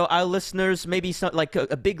 our listeners? Maybe some like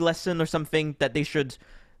a big lesson or something that they should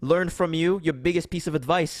learn from you? Your biggest piece of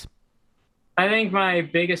advice? I think my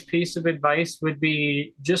biggest piece of advice would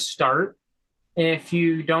be just start. If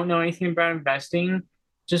you don't know anything about investing,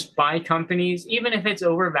 just buy companies, even if it's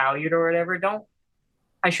overvalued or whatever.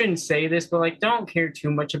 I shouldn't say this, but like, don't care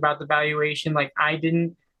too much about the valuation. Like, I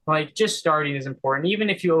didn't, like, just starting is important. Even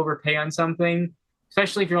if you overpay on something,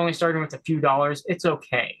 especially if you're only starting with a few dollars, it's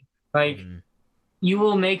okay. Like, Mm, you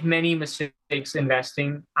will make many mistakes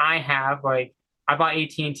investing. I bought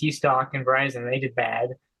AT&T stock and Verizon, and they did bad.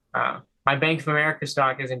 My Bank of America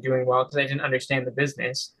stock isn't doing well because I didn't understand the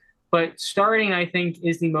business. But starting, I think,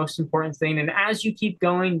 is the most important thing. And as you keep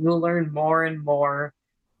going, you'll learn more and more.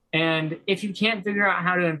 And if you can't figure out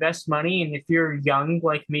how to invest money, and if you're young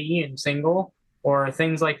like me and single or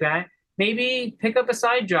things like that, maybe pick up a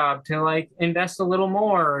side job to like invest a little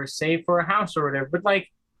more or save for a house or whatever. But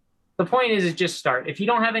like the point is just start. If you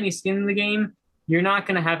don't have any skin in the game, you're not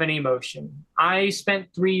going to have any emotion. I spent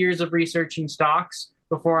 3 years of researching stocks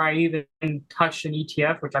before I even touched an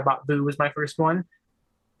ETF, which I bought VOO was my first one.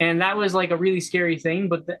 And that was like a really scary thing.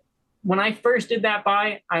 But when I first did that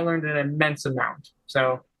buy, I learned an immense amount.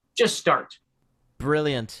 So just start.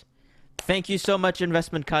 brilliant. Thank you so much,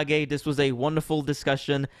 Investment Kage. This was a wonderful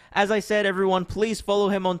discussion. As I said, everyone, please follow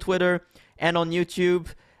him on Twitter and on YouTube.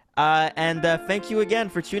 And thank you again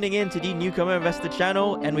for tuning in to the Newcomer Investor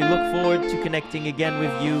channel. And we look forward to connecting again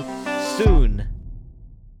with you soon.